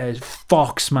of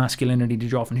fox masculinity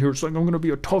that you often hear. It's like, I'm going to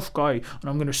be a tough guy and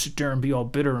I'm going to sit there and be all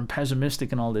bitter and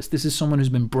pessimistic and all this. This is someone who's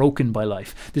been broken by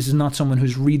life. This is not someone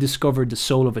who's rediscovered the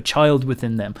soul of a child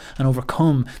within them and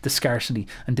overcome the scarcity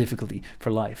and difficulty for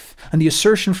life. And the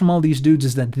assertion from all these dudes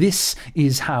is that this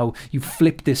is how you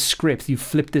flip this script. You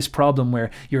flip this problem where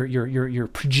you're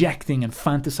projecting and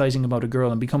fantasizing about a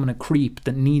girl and becoming a creep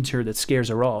that needs her, that scares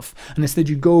her off. And instead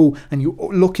you go and you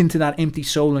look into that empty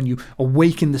soul and you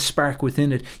awaken the spark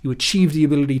within it. You achieve the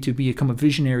ability to become a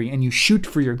visionary, and you shoot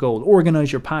for your goal,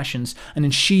 organize your passions, and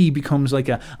then she becomes like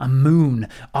a moon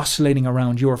oscillating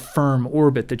around your firm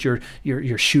orbit that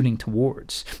you're shooting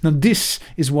towards. Now this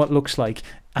is what looks like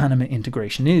anima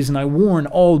integration is. And I warn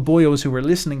all boyos who are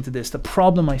listening to this, the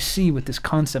problem I see with this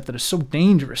concept that is so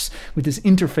dangerous, with this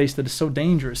interface that is so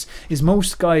dangerous, is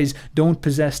most guys don't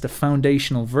possess the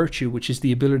foundational virtue, which is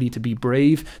the ability to be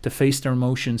brave, to face their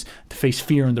emotions, to face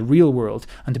fear in the real world,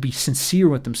 and to be sincere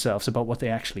with themselves about what they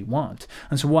actually want.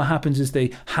 And so what happens is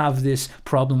they have this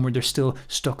problem where they're still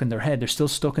stuck in their head. They're still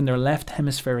stuck in their left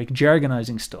hemispheric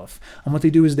jargonizing stuff. And what they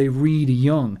do is they read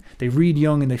Jung. They read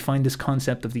Jung and they find this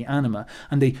concept of the anima.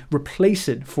 And and they replace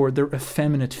it for their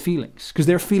effeminate feelings, because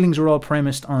their feelings are all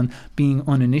premised on being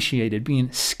uninitiated,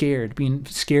 being scared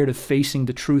of facing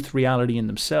the truth, reality in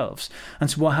themselves. And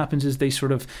so what happens is they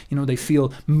sort of, they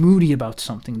feel moody about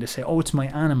something. They say, oh, it's my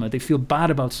anima. They feel bad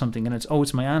about something, and it's, oh,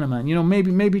 it's my anima. And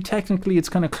maybe technically it's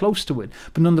kind of close to it,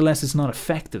 but nonetheless it's not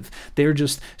effective. They're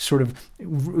just sort of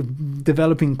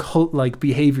developing cult-like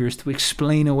behaviors to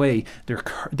explain away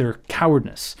their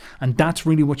cowardness. And that's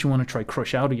really what you want to try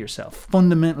crush out of yourself.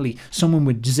 Fundamentally, someone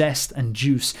with zest and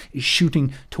juice is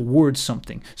shooting towards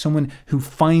something. Someone who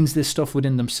finds this stuff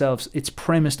within themselves, it's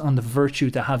premised on the virtue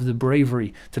to have the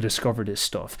bravery to discover this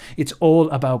stuff. It's all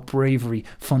about bravery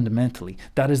fundamentally.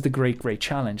 That is the great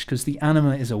challenge, because the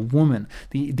anima is a woman.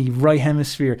 The right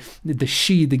hemisphere, the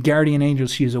she, the guardian angel,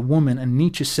 she is a woman. And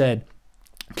Nietzsche said,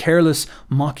 careless,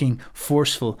 mocking,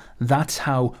 forceful, that's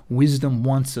how wisdom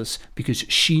wants us, because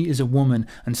she is a woman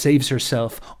and saves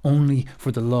herself only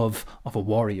for the love of a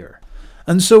warrior.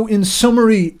 And so in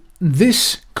summary,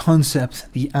 this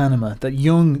concept, the anima, that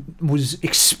Jung was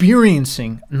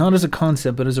experiencing, not as a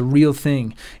concept, but as a real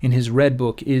thing in his Red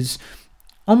Book, is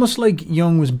almost like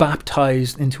Jung was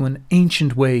baptized into an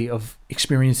ancient way of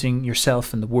experiencing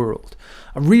yourself and the world.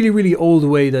 A really old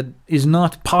way that is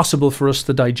not possible for us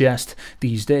to digest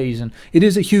these days. And it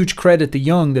is a huge credit to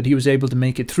Jung that he was able to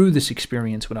make it through this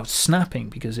experience without snapping,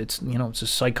 because it's, it's a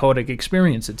psychotic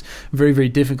experience. It's very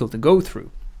difficult to go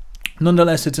through.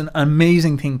 Nonetheless, it's an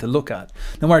amazing thing to look at.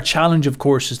 Now, our challenge, of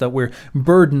course, is that we're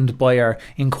burdened by our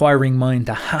inquiring mind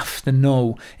to have to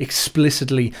know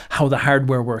explicitly how the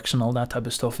hardware works and all that type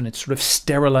of stuff, and it sort of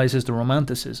sterilizes the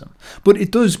romanticism. But it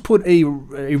does put a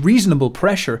reasonable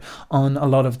pressure on a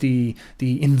lot of the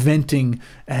inventing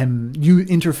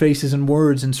interfaces and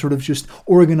words, and sort of just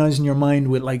organizing your mind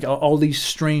with like all these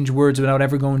strange words without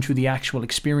ever going through the actual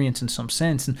experience in some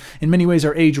sense. And in many ways,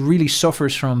 our age really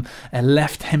suffers from a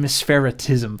left hemisphere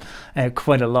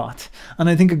quite a lot. And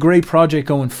I think a great project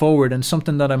going forward, and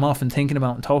something that I'm often thinking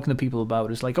about and talking to people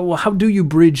about, is like, oh, well, how do you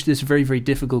bridge this very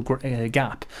difficult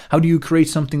gap? How do you create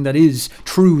something that is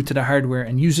true to the hardware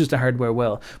and uses the hardware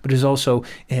well, but is also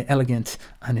elegant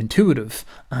and intuitive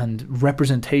and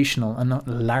representational and not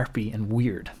larpy and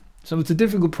weird? So it's a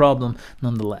difficult problem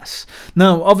nonetheless.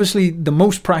 Now, obviously, the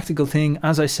most practical thing,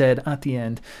 as I said at the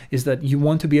end, is that you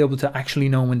want to be able to actually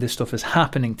know when this stuff is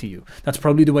happening to you. That's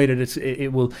probably the way that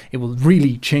it will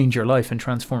really change your life and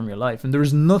transform your life. And there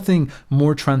is nothing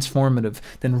more transformative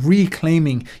than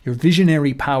reclaiming your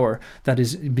visionary power that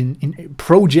has been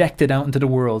projected out into the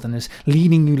world and is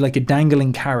leading you like a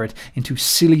dangling carrot into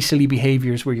silly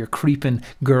behaviors where you're creeping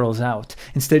girls out.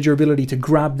 Instead, your ability to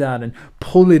grab that and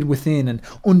pull it within and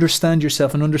understand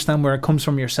yourself and understand where it comes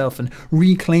from yourself and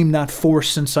reclaim that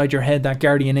force inside your head, that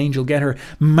guardian angel, get her,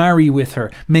 marry with her,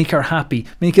 make her happy,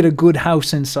 make it a good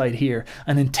house inside here,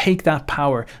 and then take that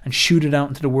power and shoot it out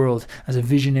into the world as a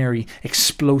visionary,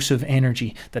 explosive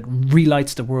energy that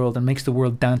relights the world and makes the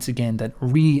world dance again, that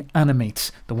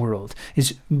reanimates the world,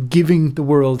 is giving the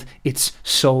world its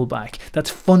soul back. That's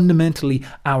fundamentally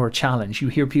our challenge. You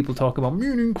hear people talk about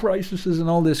meaning crises and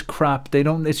all this crap.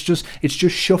 It's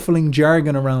just shuffling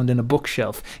jargon around in a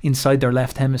bookshelf inside their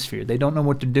left hemisphere. They don't know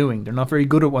what they're doing. They're not very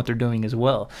good at what they're doing as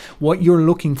well. What you're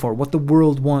looking for, what the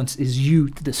world wants, is you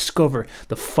to discover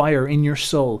the fire in your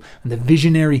soul and the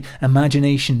visionary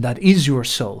imagination that is your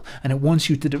soul. And it wants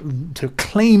you to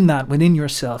claim that within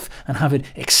yourself and have it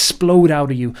explode out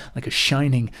of you like a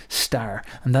shining star.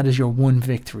 And that is your one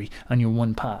victory and your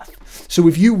one path. So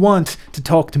if you want to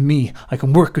talk to me, I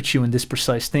can work with you in this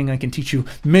precise thing. I can teach you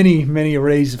many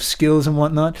arrays of skills and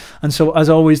whatnot. And so, as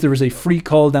always, there is a free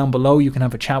call down below. You can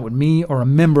have a chat with me or a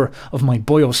member of my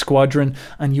Boyo squadron,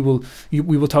 and we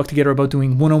will talk together about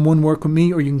doing one-on-one work with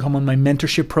me, or you can come on my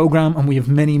mentorship program, and we have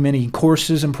many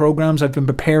courses and programs I've been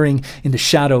preparing in the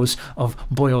shadows of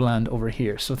Boyoland over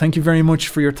here. So thank you very much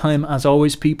for your time, as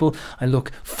always, people. I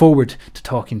look forward to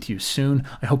talking to you soon.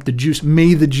 I hope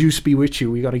may the juice be with you.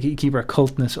 We got to keep our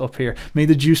cultness up here. May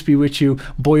the juice be with you.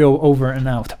 Boyo over and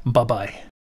out. Bye-bye.